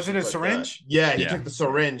syringe. Was it a syringe? He took the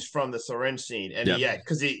syringe from the syringe scene, and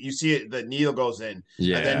because you see it, the needle goes in,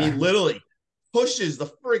 and then he literally pushes the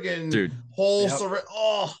friggin' whole syringe.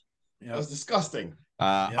 Oh, That was disgusting.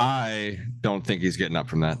 I don't think he's getting up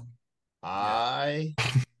from that. I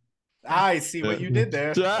see what you did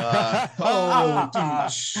there.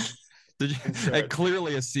 dude. And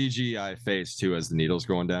clearly a CGI face too, as the needle's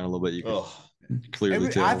going down a little bit. You can clearly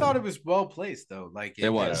tell. I thought it was well placed though. Like it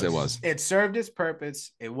was. It served its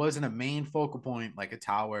purpose. It wasn't a main focal point like a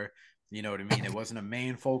tower. You know what I mean? It wasn't a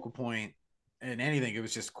main focal point in anything. It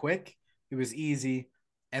was just quick. It was easy,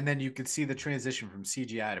 and then you could see the transition from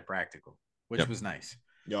CGI to practical, which was nice.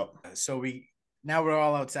 Yep. So we're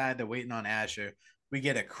all outside. They're waiting on Asher. We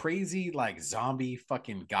get a crazy like zombie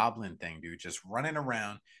fucking goblin thing, dude, just running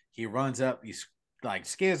around. He runs up. He's like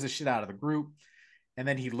scares the shit out of the group. And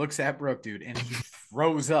then he looks at Brooke, dude, and he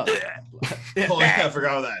throws up. Oh, yeah, I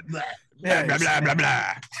forgot that. Blah, blah, blah, blah,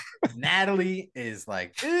 blah. Natalie is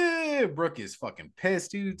like, Brooke is fucking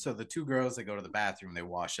pissed, dude. So the two girls, they go to the bathroom, they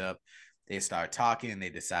wash up, they start talking, they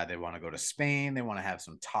decide they want to go to Spain, they want to have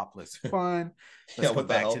some topless fun. Let's go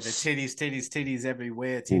back to the titties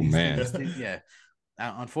everywhere. Titties. Yeah.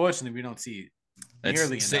 Unfortunately, we don't see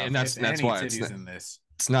nearly enough. And that's why titties in this.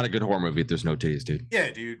 It's not a good horror movie if there's no titties, dude. Yeah,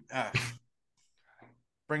 dude.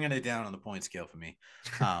 Bringing it down on the point scale for me.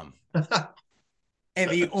 And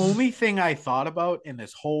the only thing I thought about in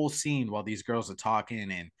this whole scene while these girls are talking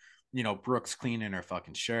and, you know, Brooke's cleaning her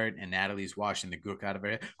fucking shirt and Natalie's washing the gook out of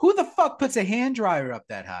her head. Who the fuck puts a hand dryer up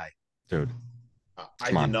that high? Dude.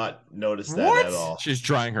 I did not notice that at all. She's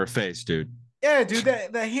drying her face, dude. Yeah, dude,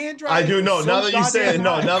 the hand dryer. I do know. So now that you say it,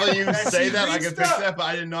 now that you say that, I can pick that, but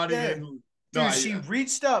I did not even. Dude, she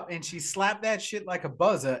reached up and she slapped that shit like a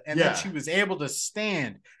buzzer, and then she was able to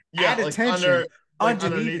stand at attention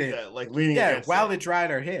underneath it, like leaning. While it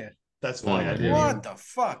dried her hair. That's funny. What the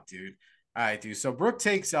fuck, dude? All right, dude. So Brooke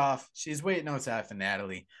takes off. She's waiting outside for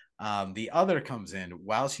Natalie. The other comes in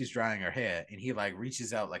while she's drying her hair, and he like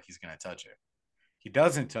reaches out like he's gonna touch her. He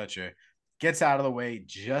doesn't touch her. Gets out of the way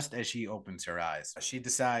just as she opens her eyes. She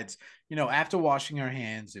decides, you know, after washing her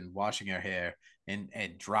hands and washing her hair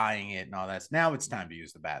and drying it and all that, now it's time to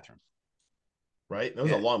use the bathroom. Right? That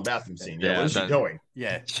was a long bathroom scene. Yeah, what is she doing?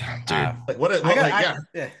 Yeah, dude. Like what? I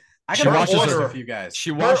got an order for you guys. She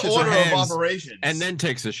washes her hands of operations and then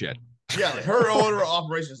takes a shit. Yeah, like her order of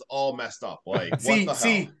operations is all messed up. Like,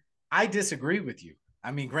 see, I disagree with you.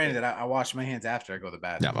 I mean, granted, I wash my hands after I go to the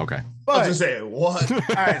bathroom. Yeah, okay. But, I was just saying, what? All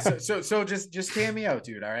right, so just hear me out,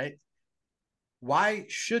 dude. All right. Why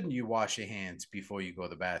shouldn't you wash your hands before you go to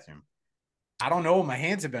the bathroom? I don't know what my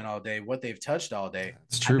hands have been all day, what they've touched all day.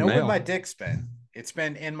 It's true. I know where my dick's been. It's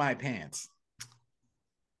been in my pants.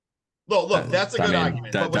 Look, that's a good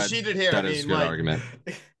argument. But what she did here, that is a good argument.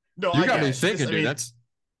 No, you got me thinking, dude. That's.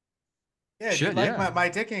 Yeah, shit, dude, like my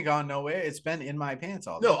dick ain't gone nowhere. It's been in my pants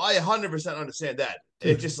all day. No, I 100% understand that.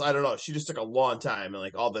 It just, I don't know. She just took a long time and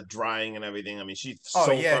like all the drying and everything. I mean, she's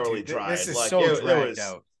thoroughly dried. This is like, so dragged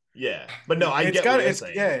out. Yeah, but no, I get what you're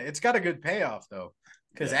saying. Yeah, it's got a good payoff though,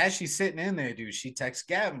 because as she's sitting in there, dude, she texts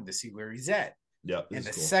Gavin to see where he's at. Yep. And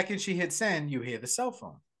the second she hits send, you hear the cell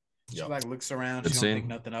phone. She like looks around. She don't think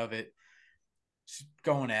nothing of it. She's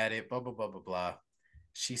going at it. Blah blah blah blah blah.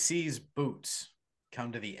 She sees Boots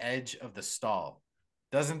come to the edge of the stall.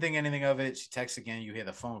 Doesn't think anything of it. She texts again. You hear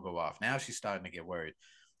the phone go off. Now she's starting to get worried.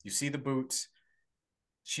 You see the Boots.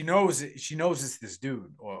 She knows it's this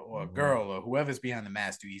dude or girl or whoever's behind the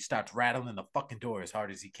mask, dude. He starts rattling the fucking door as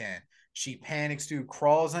hard as he can. She panics, dude,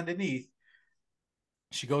 crawls underneath.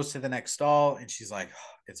 She goes to the next stall and she's like,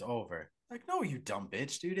 oh, it's over. Like, no, you dumb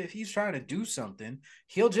bitch, dude. If he's trying to do something,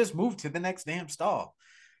 he'll just move to the next damn stall.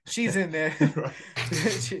 She's in there.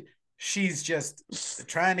 She's just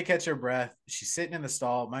trying to catch her breath. She's sitting in the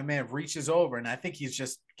stall. My man reaches over, and I think he's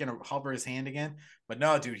just going to hover his hand again. But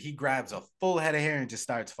no, dude, he grabs a full head of hair and just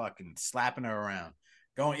starts fucking slapping her around.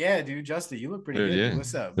 Going, yeah, dude, Justin, you look pretty good. Yeah.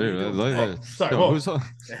 What's up? Sorry,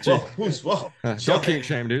 whoa. Don't kink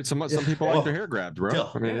shame, dude. Some people like their hair grabbed, bro.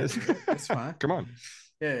 I mean, it's fine. Come on.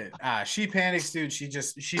 Yeah. She panics, dude. She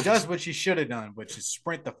does what she should have done, which is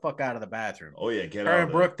sprint the fuck out of the bathroom. Oh, yeah, get her out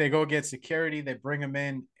and Brooke, they go get security. They bring him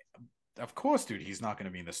in. Of course, dude, he's not going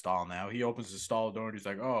to be in the stall now. He opens the stall door and he's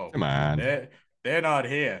like, oh, come on. They're not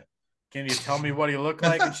here. Can you tell me what he looked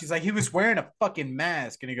like? And she's like, he was wearing a fucking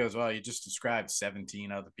mask. And he goes, well, you just described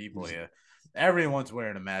 17 other people here. Everyone's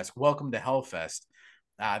wearing a mask. Welcome to Hellfest.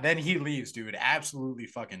 Then he leaves, dude. Absolutely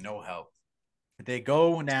fucking no help. They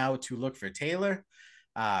go now to look for Taylor.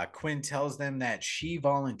 Quinn tells them that she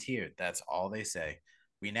volunteered. That's all they say.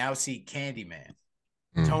 We now see Candyman.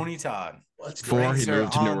 Tony Todd. Before he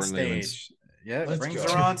moved to New Orleans. Yeah, brings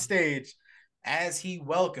her on stage as he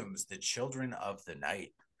welcomes the children of the night.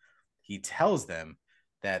 He tells them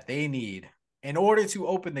that they need, in order to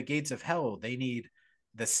open the gates of hell, they need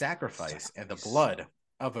the sacrifice and the blood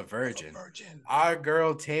of a virgin. Our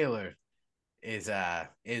girl Taylor is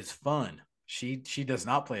fun. She does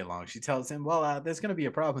not play along. She tells him, well, there's gonna be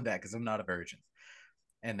a problem with that because I'm not a virgin.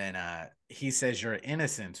 And then he says your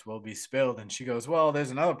innocence will be spilled, and she goes, well,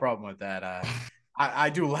 there's another problem with that. I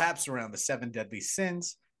do laps around the 7 deadly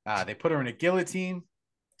sins. They put her in a guillotine.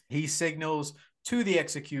 He signals to the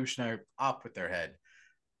executioner, up with their head.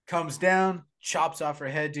 Comes down, chops off her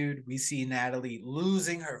head, dude. We see Natalie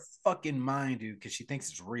losing her fucking mind, dude, because she thinks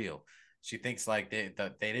it's real. She thinks like they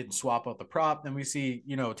didn't swap out the prop. Then we see,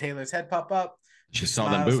 Taylor's head pop up. She saw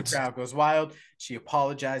them boots. The crowd goes wild. She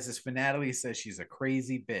apologizes for Natalie, says she's a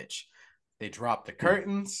crazy bitch. They drop the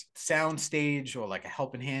curtains, sound stage, or like a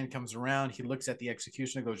helping hand comes around. He looks at the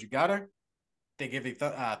executioner, goes, you got her? They give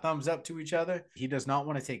a thumbs up to each other. He does not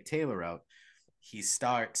want to take Taylor out. He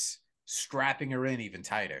starts strapping her in even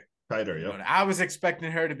tighter. Yeah. I was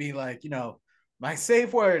expecting her to be like, my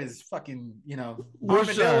safe word is fucking,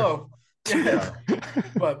 armadillo. Yeah.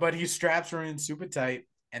 but he straps her in super tight,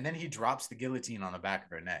 and then he drops the guillotine on the back of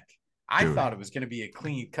her neck. I thought it was going to be a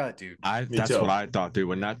clean cut, dude. That's what I thought, dude.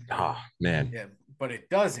 When that, man. Yeah, but it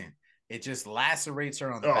doesn't. It just lacerates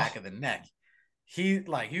her on the back of the neck. He,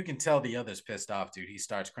 you can tell the other's pissed off, dude. He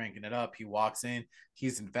starts cranking it up. He walks in.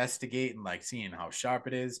 He's investigating, seeing how sharp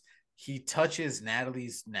it is. He touches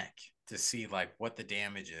Natalie's neck to see, what the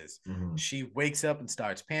damage is. Mm-hmm. She wakes up and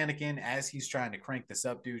starts panicking. As he's trying to crank this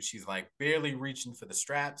up, dude, she's, barely reaching for the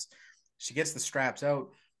straps. She gets the straps out.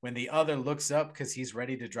 When the other looks up because he's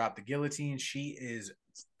ready to drop the guillotine, she is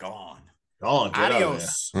gone. Gone.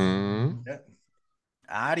 Adios. Mm-hmm. Yep.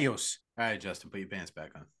 Adios. All right, Justin, put your pants back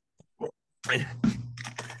on.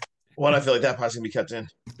 Well, I feel like that part's gonna be kept in.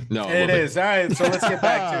 No, it is. All right, so let's get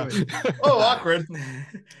back to it. Awkward.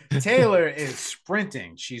 Taylor is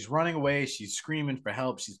sprinting. She's running away. She's screaming for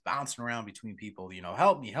help. She's bouncing around between people.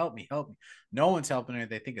 Help me, help me, help me. No one's helping her.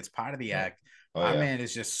 They think it's part of the act. My man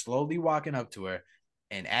is just slowly walking up to her,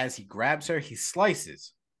 and as he grabs her, he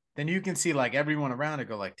slices. Then you can see everyone around her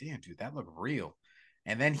go damn, dude, that looked real.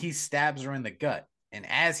 And then he stabs her in the gut. And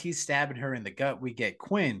as he's stabbing her in the gut, we get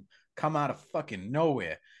Quinn come out of fucking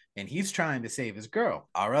nowhere. And he's trying to save his girl.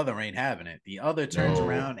 Our other ain't having it. The other turns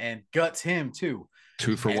around and guts him too.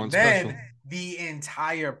 2 for 1 then special. The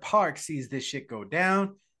entire park sees this shit go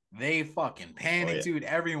down. They fucking panic, dude.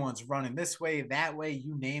 Everyone's running this way, that way,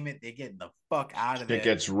 you name it. They're getting the fuck out of there. It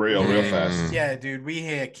gets real fast. Yeah, dude. We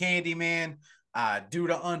hear Candyman. Due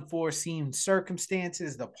to unforeseen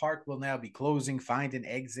circumstances, the park will now be closing. Find an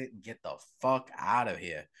exit and get the fuck out of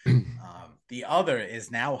here. The other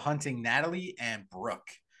is now hunting Natalie and Brooke.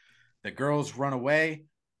 The girls run away.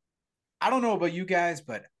 I don't know about you guys,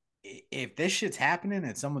 but if this shit's happening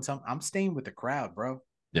and someone's I'm staying with the crowd, bro.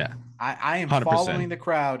 Yeah. I am 100%. Following the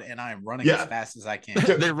crowd, and I am running as fast as I can.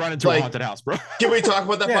 They run into a haunted house, bro. Can we talk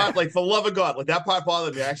about that part? For the love of God, that part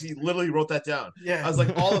bothered me. I actually literally wrote that down. Yeah. I was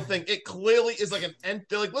all the thing. It clearly is an end.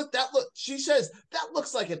 They're look. She says that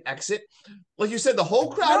looks like an exit. Like you said, the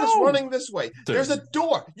whole crowd is running this way. Dude. There's a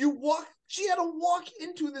door. You walk. She had to walk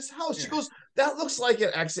into this house. She goes, that looks like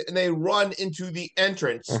an exit, and they run into the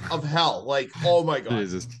entrance of hell. Oh my God.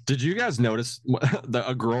 Jesus. Did you guys notice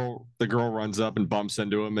the girl runs up and bumps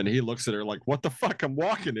into him, and he looks at her like, what the fuck? I'm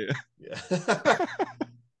walking here. Yeah.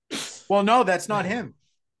 Well, no, that's not him.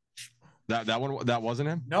 That wasn't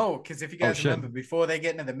him? No, because if you guys remember, before they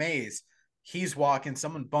get into the maze, he's walking,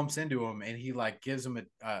 someone bumps into him, and he gives him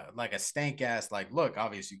a stank ass look.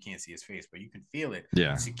 Obviously you can't see his face, but you can feel it.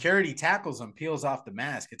 Yeah. Security tackles him, peels off the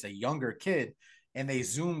mask. It's a younger kid, and they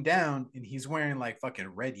zoom down, and he's wearing fucking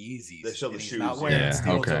red Yeezys. They show the he's shoes. not wearing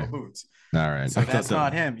steel toe boots. All right. So that's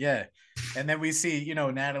not him. Yeah. And then we see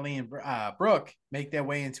Natalie and Brooke make their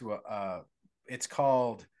way into it's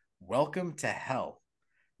called Welcome to Hell.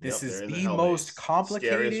 This is the most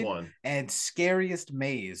complicated and scariest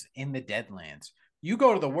maze in the Deadlands. You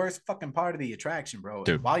go to the worst fucking part of the attraction, bro.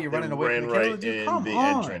 Dude, while you're running away from the killer, dude, come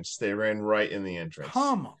on. Entrance. They ran right in the entrance.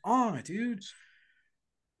 Come on, dude.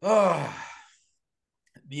 The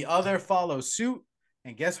other follows suit,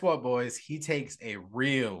 and guess what, boys? He takes a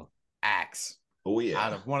real axe. Oh yeah,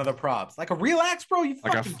 out of one of the props, a real axe, bro. You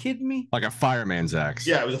fucking kidding me? Like a fireman's axe.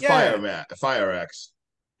 Yeah, it was a fire axe.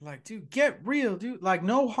 Dude, get real, dude.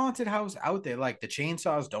 No haunted house out there. The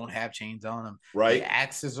chainsaws don't have chains on them. Right. The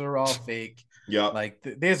axes are all fake. Yeah.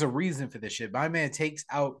 There's a reason for this shit. My man takes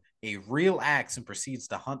out a real axe and proceeds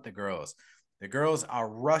to hunt the girls. The girls are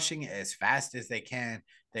rushing as fast as they can.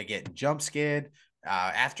 They get jump scared.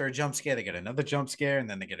 After a jump scare, they get another jump scare, and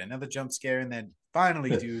then they get another jump scare. And then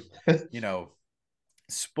finally, dude,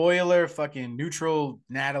 spoiler, fucking neutral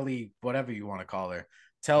Natalie, whatever you want to call her,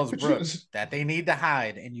 tells Brooke that they need to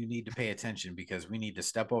hide and you need to pay attention because we need to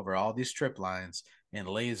step over all these trip lines and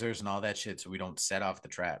lasers and all that shit so we don't set off the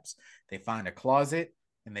traps. They find a closet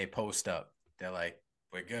and they post up. They're like,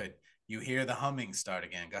 we're good. You hear the humming start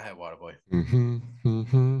again. Go ahead, Waterboy.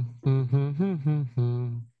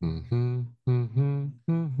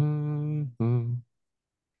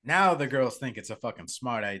 Now the girls think it's a fucking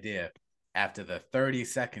smart idea after the 30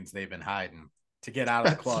 seconds they've been hiding to get out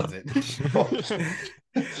of the closet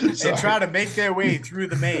and try to make their way through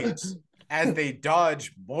the maze as they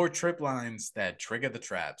dodge more trip lines that trigger the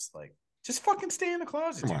traps. Like, just fucking stay in the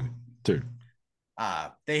closet, dude.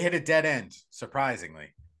 They hit a dead end,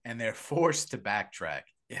 surprisingly, and they're forced to backtrack.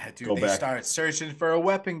 Yeah, dude, they start searching for a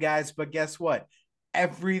weapon, guys, but guess what?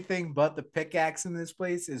 Everything but the pickaxe in this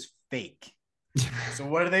place is fake. So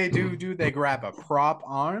what do? Dude, they grab a prop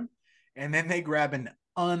arm and then they grab an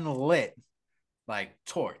unlit like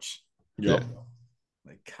torch. Yep.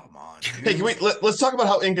 Like, come on, dude. Hey, let's talk about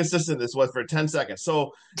how inconsistent this was for 10 seconds.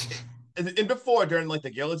 So and before, during like the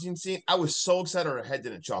guillotine scene, I was so excited her head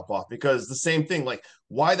didn't chop off because the same thing, like,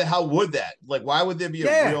 why the hell would that? Like, why would there be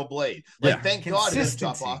a real blade? Like, thank God it didn't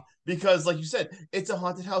chop off. Because, like you said, it's a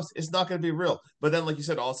haunted house. It's not going to be real. But then, like you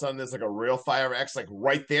said, all of a sudden there's like a real fire axe, like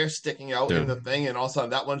right there sticking out in the thing, and all of a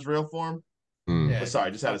sudden that one's real form. Yeah, but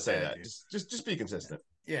sorry, just had to say that. Just be consistent.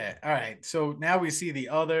 Yeah. All right. So now we see the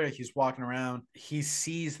other. He's walking around. He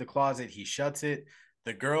sees the closet. He shuts it.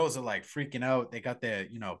 The girls are like freaking out. They got their,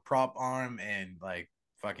 prop arm and like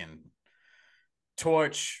fucking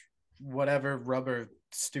torch, whatever rubber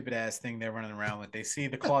stupid ass thing they're running around with. They see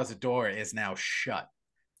the closet door is now shut.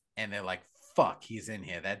 And they're like, fuck, he's in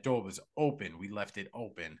here. That door was open. We left it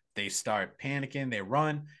open. They start panicking. They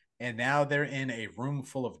run. And now they're in a room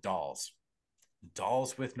full of dolls.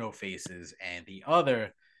 Dolls with no faces. And the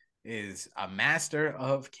other is a master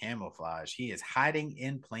of camouflage. He is hiding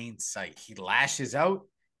in plain sight. He lashes out.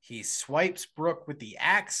 He swipes Brooke with the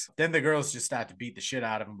axe. Then the girls just start to beat the shit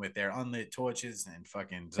out of him with their unlit torches and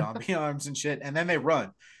fucking zombie arms and shit. And then they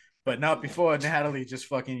run. But not before Natalie just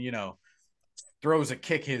fucking, throws a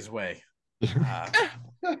kick his way.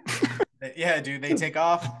 Yeah, dude, they take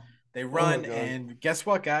off, they run, and guess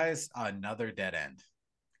what, guys? Another dead end.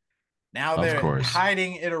 Now they're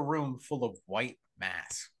hiding in a room full of white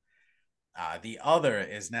masks. The other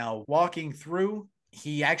is now walking through.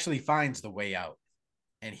 He actually finds the way out,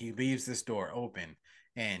 and he leaves this door open.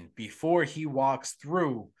 And before he walks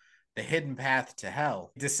through the hidden path to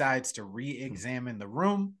hell, he decides to re-examine the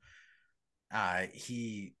room.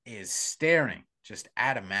 He is staring just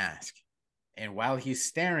at a mask. And while he's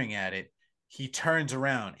staring at it, he turns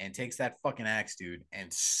around and takes that fucking axe, dude,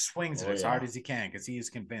 and swings it as hard as he can because he is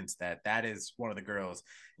convinced that that is one of the girls.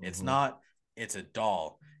 It's not. It's a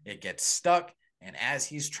doll. It gets stuck. And as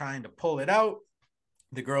he's trying to pull it out,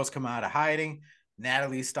 the girls come out of hiding.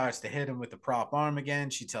 Natalie starts to hit him with the prop arm again.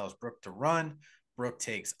 She tells Brooke to run. Brooke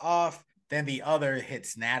takes off. Then the other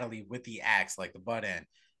hits Natalie with the axe, like the butt end.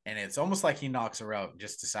 And it's almost like he knocks her out and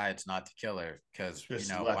just decides not to kill her because,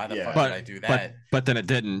 why the fuck did I do that? But then it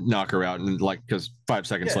didn't knock her out. And like, because 5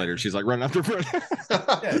 seconds later, she's like running after Brooke.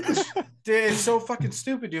 Dude, it's so fucking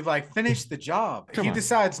stupid, dude. Like, finish the job. He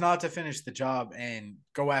decides not to finish the job and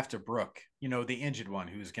go after Brooke, the injured one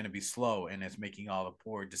who's going to be slow and is making all the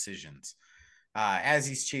poor decisions. As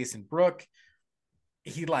he's chasing Brooke,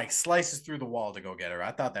 he like slices through the wall to go get her.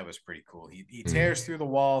 I thought that was pretty cool. He tears through the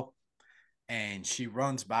wall. And she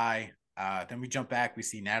runs by. Then we jump back. We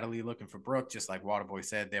see Natalie looking for Brooke, just like Waterboy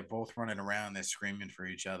said. They're both running around. They're screaming for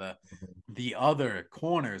each other. The other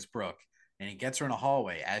corners Brooke, and he gets her in a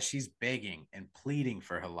hallway as she's begging and pleading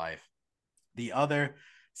for her life. The other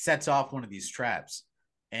sets off one of these traps.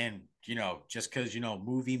 And, just because,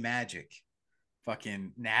 movie magic,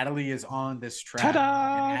 fucking Natalie is on this trap.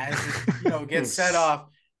 Ta-da! And as it, gets set off,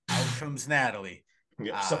 out comes Natalie.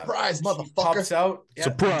 Surprise, motherfucker. Pops out.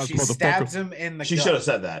 Surprise, she stabs him in the gut. She should have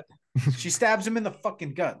said that. She stabs him in the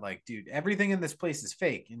fucking gut. Like, dude, everything in this place is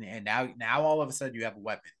fake. And now all of a sudden you have a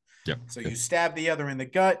weapon. Yep. So you stab the other in the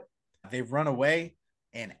gut. They run away.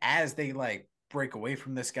 And as they like break away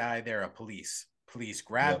from this guy, there are police. Police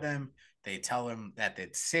grab them. They tell him that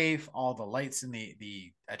it's safe. All the lights in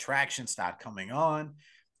the attraction start coming on.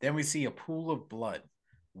 Then we see a pool of blood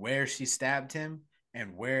where she stabbed him.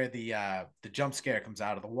 And where the jump scare comes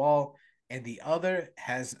out of the wall, and the other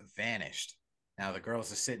has vanished. Now the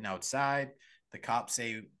girls are sitting outside. The cops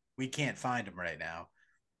say, we can't find him right now,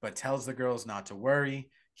 but tells the girls not to worry.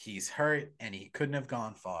 He's hurt, and he couldn't have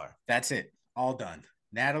gone far. That's it. All done.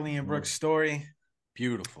 Natalie and Brooke's story,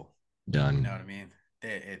 beautiful. Done. You know what I mean?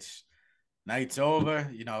 It's Night's over,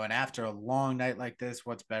 and after a long night like this,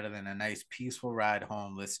 what's better than a nice peaceful ride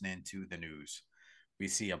home listening to the news? We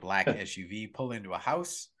see a black SUV pull into a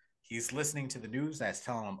house. He's listening to the news that's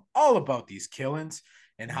telling him all about these killings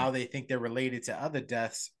and how they think they're related to other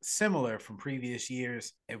deaths similar from previous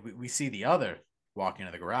years. And we see the other walk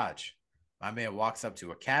into the garage. My man walks up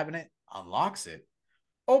to a cabinet, unlocks it,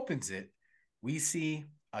 opens it. We see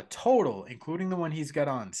a total, including the one he's got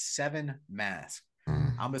on, 7 masks.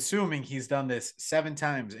 I'm assuming he's done this 7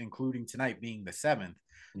 times, including tonight being the 7th,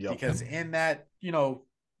 because in that,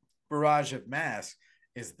 barrage of masks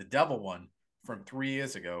is the devil one from 3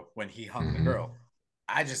 years ago when he hung the girl.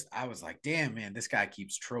 I was like, damn, man, this guy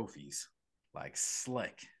keeps trophies like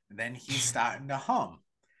slick. And then he's starting to hum.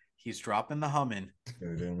 He's dropping the humming.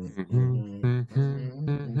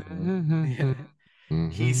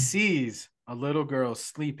 He sees a little girl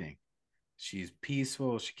sleeping. She's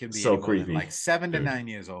peaceful. She can be so creepy. Like 7 to 9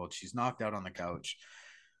 years old. She's knocked out on the couch.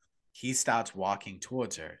 He starts walking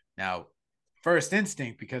towards her. Now, first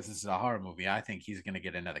instinct, because this is a horror movie, I think he's going to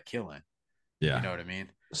get another killing. Yeah. You know what I mean?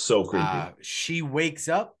 So creepy. She wakes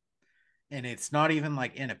up, and it's not even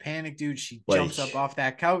like in a panic, dude. She jumps up off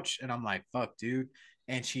that couch, and I'm like, fuck, dude.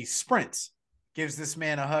 And she sprints, gives this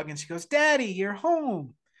man a hug, and she goes, Daddy, you're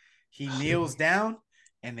home. He kneels down,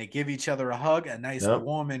 and they give each other a hug, a nice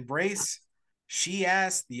warm embrace. She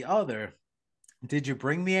asked the other, did you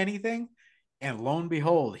bring me anything? And lo and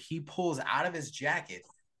behold, he pulls out of his jacket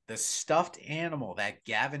the stuffed animal that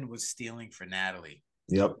Gavin was stealing for Natalie.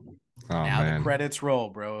 Yep. Oh, now man. The credits roll,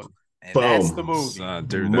 bro. And Boom. that's the movie.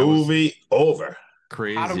 Dude, movie over.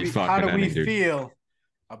 Crazy how do we ending, feel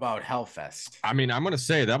about Hellfest? I mean, I'm going to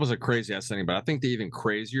say that was a crazy ass ending, but I think the even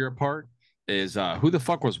crazier part is who the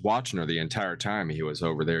fuck was watching her the entire time he was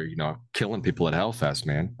over there, killing people at Hellfest,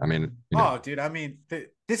 man. I mean, dude, I mean,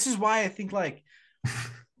 this is why I think like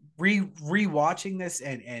rewatching this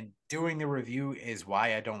and doing the review is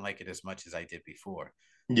why I don't like it as much as I did before.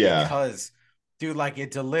 Yeah. Because, dude, like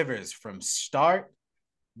it delivers from start,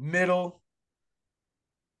 middle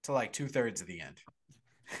to like 2/3 of the end.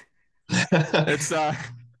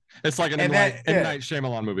 It's like an M. Night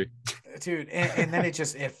Shyamalan movie. Dude, and then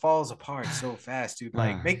it falls apart so fast, dude.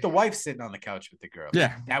 Like, make the wife sitting on the couch with the girl.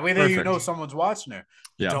 Yeah. That way, you know someone's watching her.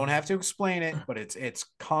 You Yeah. don't have to explain it, but it's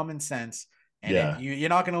common sense. And you're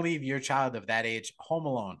not going to leave your child of that age home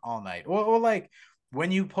alone all night. Or like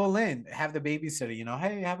when you pull in, have the babysitter,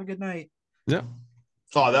 hey, have a good night. Yeah.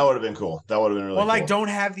 Oh, that would have been cool. That would have been really cool. Like, don't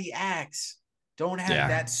have the axe. Don't have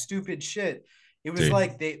that stupid shit. It was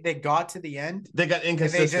like they got to the end. They got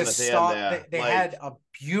inconsistent. They just stopped. They had a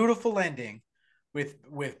beautiful ending with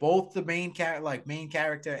both the main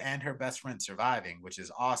character and her best friend surviving, which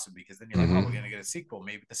is awesome because then you're like, oh, we're gonna get a sequel.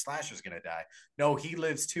 Maybe the slasher's gonna die. No, he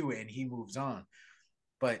lives too, and he moves on.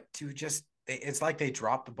 But it's like they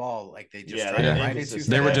dropped the ball. Like they just tried to write it too fast.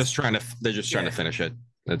 They were just trying to finish it.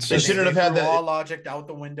 They shouldn't have had that all logic out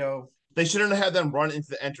the window. They shouldn't have had them run into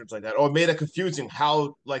the entrance like that, or made it confusing.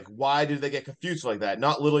 Why did they get confused like that?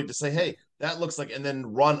 Not literally to say, "Hey, that looks like," and then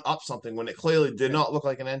run up something when it clearly did not look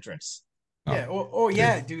like an entrance.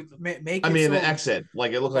 Yeah, dude. Make. An exit.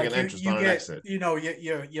 Like it looked like an entrance, not an exit.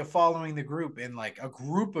 You're following the group, and like a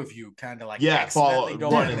group of you kind of like follow,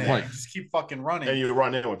 run in there. Just keep fucking running, and you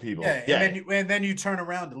run in with people. And then you turn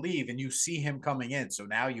around to leave, and you see him coming in. So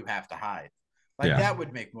now you have to hide. That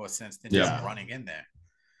would make more sense than just running in there.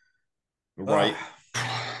 Right. All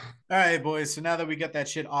right, boys. So now that we got that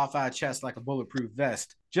shit off our chest like a bulletproof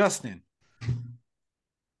vest, Justin.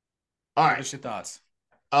 All right. What's your thoughts?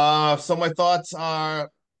 So my thoughts are,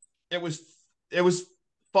 it was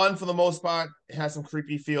fun for the most part. It had some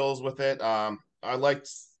creepy feels with it. I liked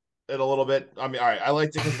it a little bit. I mean, all right, I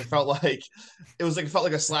liked it because it felt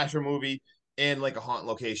like a slasher movie in like a haunt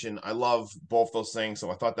location. I love both those things, so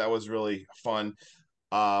I thought that was really fun.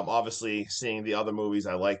 Obviously seeing the other movies,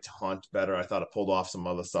 I liked Haunt better. I thought it pulled off some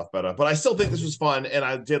other stuff better, but I still think this was fun and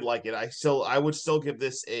I did like it. I would still give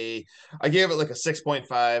this I gave it like a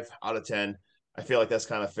 6.5 out of 10. I feel like that's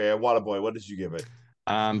kind of fair. Waterboy, what did you give it?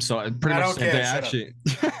 So pretty much same thing, actually.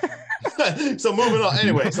 So moving on.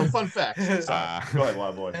 Anyway, so fun fact. Go ahead,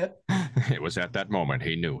 Waterboy. It was at that moment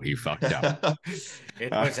he knew he fucked up.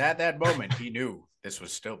 It was at that moment he knew this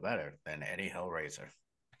was still better than any Hellraiser.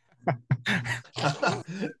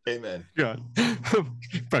 Amen. God.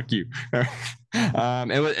 Fuck you.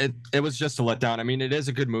 It was just a letdown. I mean, it is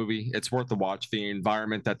a good movie. It's worth the watch. The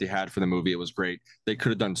environment that they had for the movie, it was great. They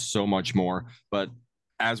could have done so much more, but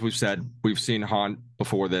as we've said, we've seen Haunt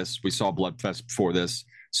before this. We saw Bloodfest before this,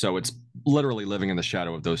 so it's literally living in the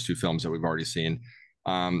shadow of those two films that we've already seen.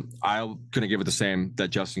 I'm gonna give it the same that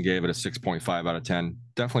Justin gave it, a 6.5 out of 10.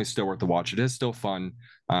 Definitely still worth the watch. It is still fun.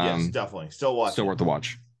 Yes, definitely. Still watch still it. worth the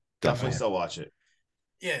watch. Definitely still watch it.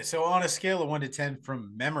 Yeah, so on a scale of 1 to 10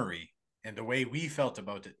 from memory and the way we felt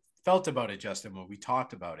about it, Justin, when we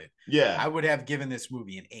talked about it, Yeah, I would have given this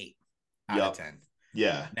movie an 8 out of 10.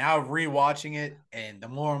 Yeah. Now rewatching it, and the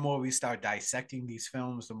more and more we start dissecting these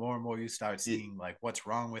films, the more and more you start seeing like what's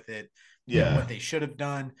wrong with it, and what they should have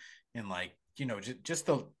done, and like, you know, just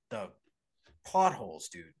the plot holes,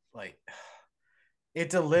 dude. Like,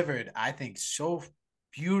 it delivered, I think, so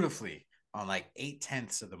beautifully on like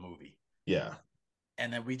 8/10 of the movie. Yeah.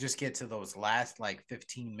 And then we just get to those last like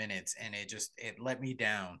 15 minutes, and it let me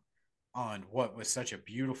down on what was such a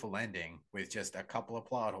beautiful ending with just a couple of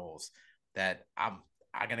plot holes that I'm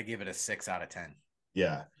gonna give it a 6 out of 10.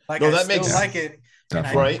 Yeah. Like, no, I that still makes like it, and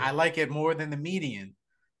I like it more than the median,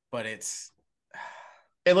 but it's.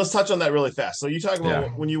 And let's touch on that really fast. So you talk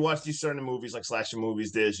about when you watch these certain movies, like slasher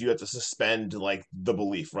movies, you have to suspend like the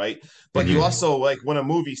belief, right? But you also, like, when a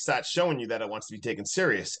movie starts showing you that it wants to be taken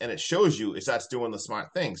serious, and it shows you it starts doing the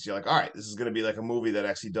smart things, you're like, all right, this is going to be like a movie that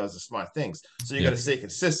actually does the smart things. So you got to stay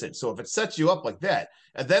consistent. So if it sets you up like that,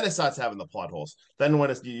 and then it starts having the plot holes, then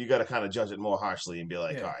when it's, you got to kind of judge it more harshly and be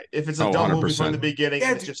like, all right, if it's a dumb 100%. movie from the beginning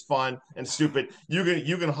and it's just fun and stupid, you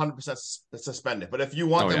can 100% suspend it. But if you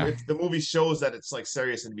want them, if the movie shows that it's like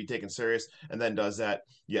serious and to be taken serious, and then does that,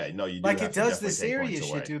 you do like, have it to does the definitely serious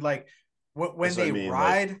shit, away, dude. Like, when they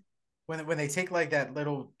ride, like, when they take like that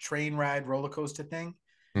little train ride roller coaster thing,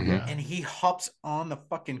 and he hops on the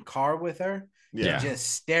fucking car with her, and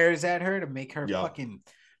just stares at her to make her fucking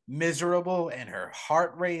miserable, and her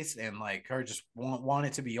heart race, and like her just want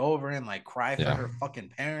it to be over, and like cry for her fucking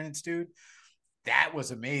parents, dude. That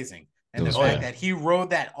was amazing. And the fact that he rode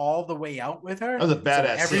that all the way out with her, that was a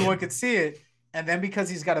badass so everyone scene. could see it. And then because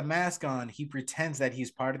he's got a mask on, he pretends that he's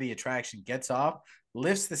part of the attraction, gets off,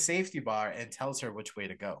 lifts the safety bar, and tells her which way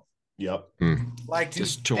to go. Yep. Like, dude,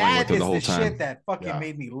 just toying that with her is the whole the time. shit that fucking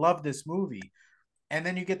made me love this movie. And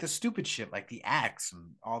then you get the stupid shit like the axe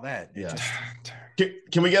and all that.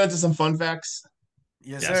 Can we get into some fun facts?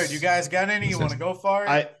 Yes, sir. You guys got any? You want to go for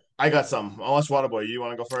it? I got some. Unless Waterboy, you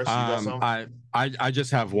want to go first? You got some? I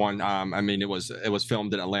just have one. I mean, it was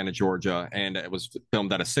filmed in Atlanta, Georgia, and it was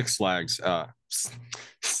filmed at a Six Flags,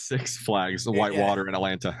 Whitewater in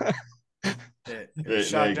Atlanta. It was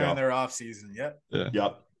shot during their off season. Yep.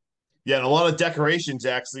 Yeah, and a lot of decorations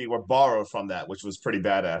actually were borrowed from that, which was pretty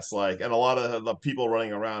badass. Like, and a lot of the people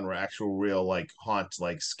running around were actual real like haunt,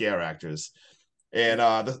 like scare actors. And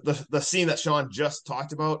the scene that Sean just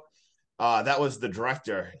talked about, that was the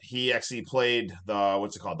director. He actually played the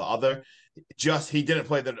other. He didn't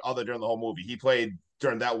play the other during the whole movie. He played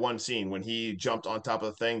during that one scene when he jumped on top of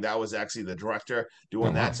the thing. That was actually the director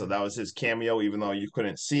doing that. So that was his cameo, even though you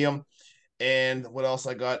couldn't see him. And what else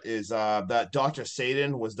I got is that Dr.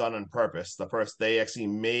 Satan was done on purpose. They actually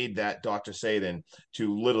made that Dr. Satan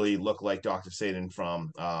to literally look like Dr. Satan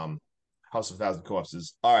from House of a Thousand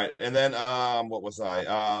Corpses. All right, and then what was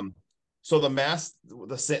I? So the mask,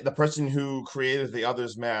 the person who created the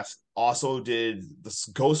other's mask also did the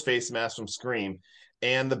ghost face mask from Scream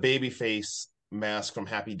and the baby face mask from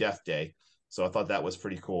Happy Death Day. So I thought that was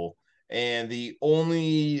pretty cool. And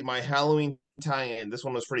my Halloween tie-in, this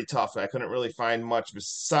one was pretty tough. I couldn't really find much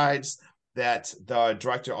besides that the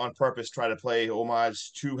director on purpose tried to play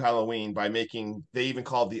homage to Halloween by they even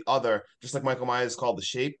called the other, just like Michael Myers called the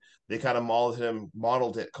Shape, they kind of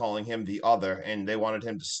modeled it, calling him the other, and they wanted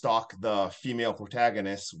him to stalk the female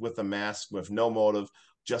protagonist with a mask with no motive,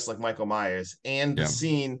 just like Michael Myers. And the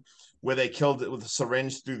scene where they killed it with a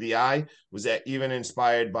syringe through the eye was that even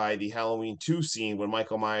inspired by the Halloween 2 scene when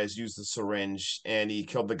Michael Myers used the syringe and he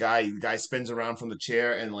killed the guy. The guy spins around from the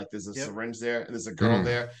chair and like there's a syringe there and there's a girl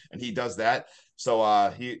there and he does that.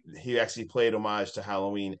 So he actually played homage to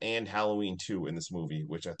Halloween and Halloween 2 in this movie,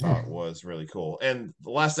 which I thought was really cool. And the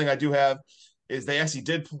last thing I do have is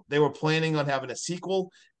they were planning on having a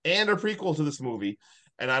sequel and a prequel to this movie.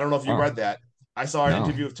 And I don't know if you read that. I saw an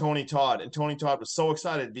interview with Tony Todd, and Tony Todd was so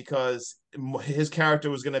excited because his character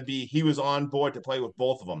was going to he was on board to play with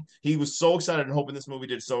both of them. He was so excited and hoping this movie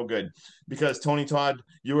did so good because Tony Todd,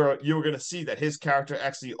 you were going to see that his character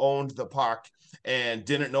actually owned the park and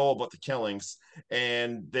didn't know about the killings,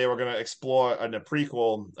 and they were going to explore in a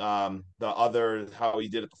prequel how he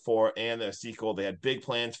did it before and the sequel. They had big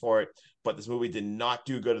plans for it, but this movie did not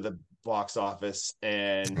do good box office,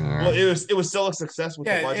 and well, it was still a success with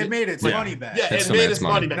the budget. It made its money back. Yeah, it made its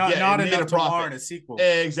money back. Not it made enough a profit. to warrant a sequel.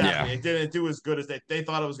 Exactly. It didn't do as good as they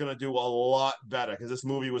thought it was going to do. A lot better because this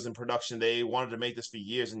movie was in production. They wanted to make this for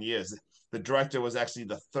years and years. The director was actually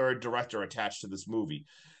the third director attached to this movie.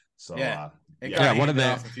 So what did they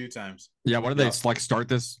off a few times? Yeah, what did they like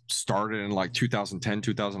started in like 2010,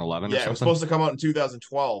 2011 or something? It was supposed to come out in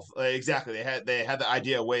 2012. Exactly. They had the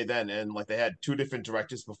idea way then, and like they had two different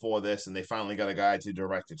directors before this, and they finally got a guy to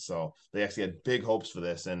direct it. So they actually had big hopes for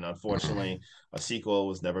this, and unfortunately a sequel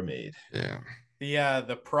was never made. Yeah.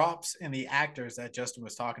 The props and the actors that Justin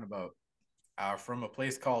was talking about are from a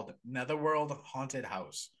place called Netherworld Haunted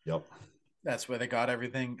House. Yep. That's where they got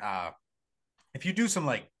everything. If you do some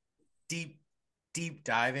like deep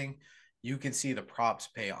diving, you can see the props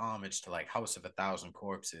pay homage to like House of 1,000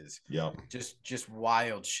 Corpses. Yep. Just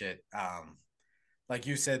wild shit. Like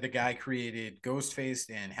you said, the guy created Ghostface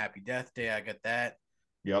and Happy Death Day. I got that.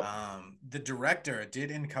 Yep. The director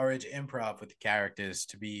did encourage improv with the characters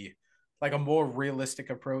to be like a more realistic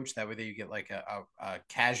approach. That way you get like a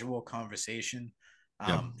casual conversation.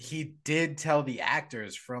 He did tell the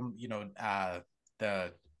actors from,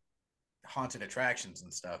 the haunted attractions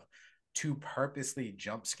and stuff to purposely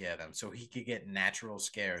jump scare them so he could get natural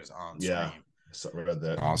scares on screen. I read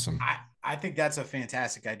that. Awesome. I think that's a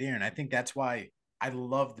fantastic idea, and I think that's why I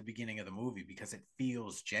love the beginning of the movie, because it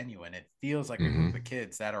feels genuine. It feels like a group of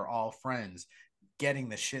kids that are all friends getting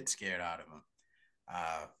the shit scared out of them.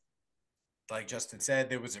 Like Justin said,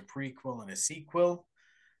 there was a prequel and a sequel,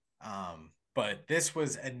 but this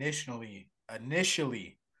was initially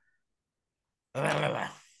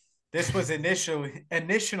This was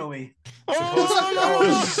initially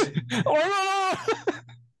supposed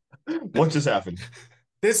What just happened?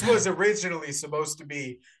 This was originally supposed to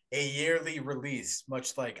be a yearly release,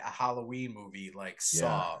 much like a Halloween movie like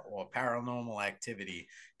Saw or Paranormal Activity.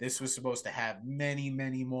 This was supposed to have many,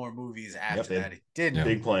 many more movies after that. It didn't.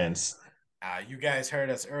 Big plans. You guys heard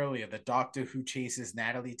us earlier. The Doctor Who chases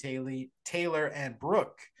Natalie Taylor and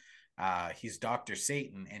Brooke. He's Dr.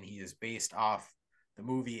 Satan, and he is based off the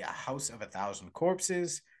movie A House of 1,000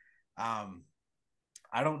 Corpses. I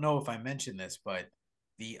don't know if I mentioned this, but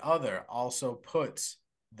the other also puts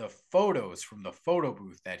the photos from the photo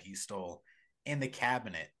booth that he stole in the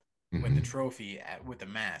cabinet with the trophy with the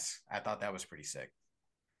mask. I thought that was pretty sick.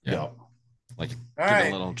 Yeah. Like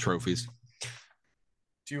little trophies.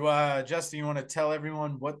 Do Justin, you want to tell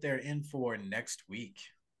everyone what they're in for next week?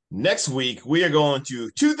 Next week, we are going to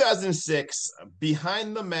 2006,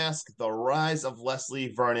 Behind the Mask, The Rise of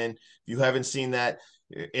Leslie Vernon. If you haven't seen that,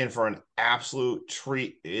 you're in for an absolute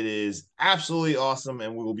treat. It is absolutely awesome,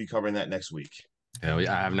 and we will be covering that next week. Hell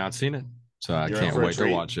yeah, I have not seen it, so I can't wait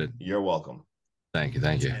to watch it. You're welcome. Thank you.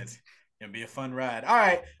 It's gonna be a fun ride. All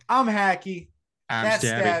right, I'm Hacky. That's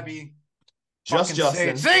Stabby. Just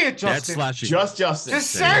Justin. Say it, Justin. Just Justin.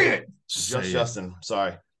 Just say it. Just Justin.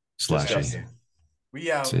 Sorry. Just Justin.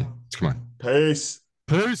 We out. Come on. Peace.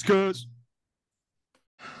 Peace, guys.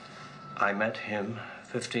 I met him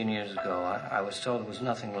 15 years ago. I was told there was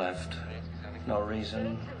nothing left. No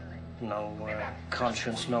reason, no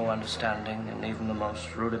conscience, no understanding, and even the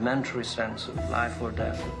most rudimentary sense of life or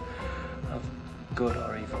death, of good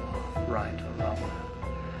or evil, right or wrong.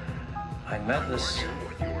 I met this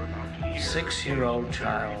 6-year-old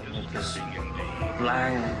child with this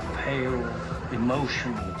blank, pale,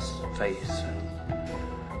 emotionless face, and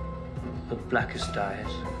the blackest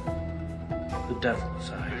eyes, the devil's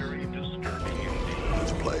eyes.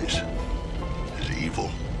 This place is evil.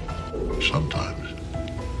 Sometimes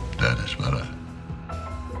dead is better.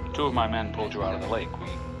 2 of my men pulled you out of the lake. We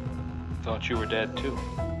thought you were dead too.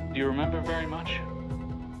 Do you remember very much?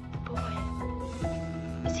 The boy.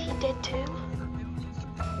 Is he dead too?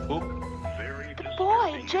 Who? The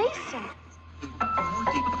boy, Jason.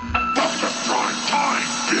 Dr. Prime Time,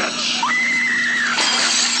 bitch!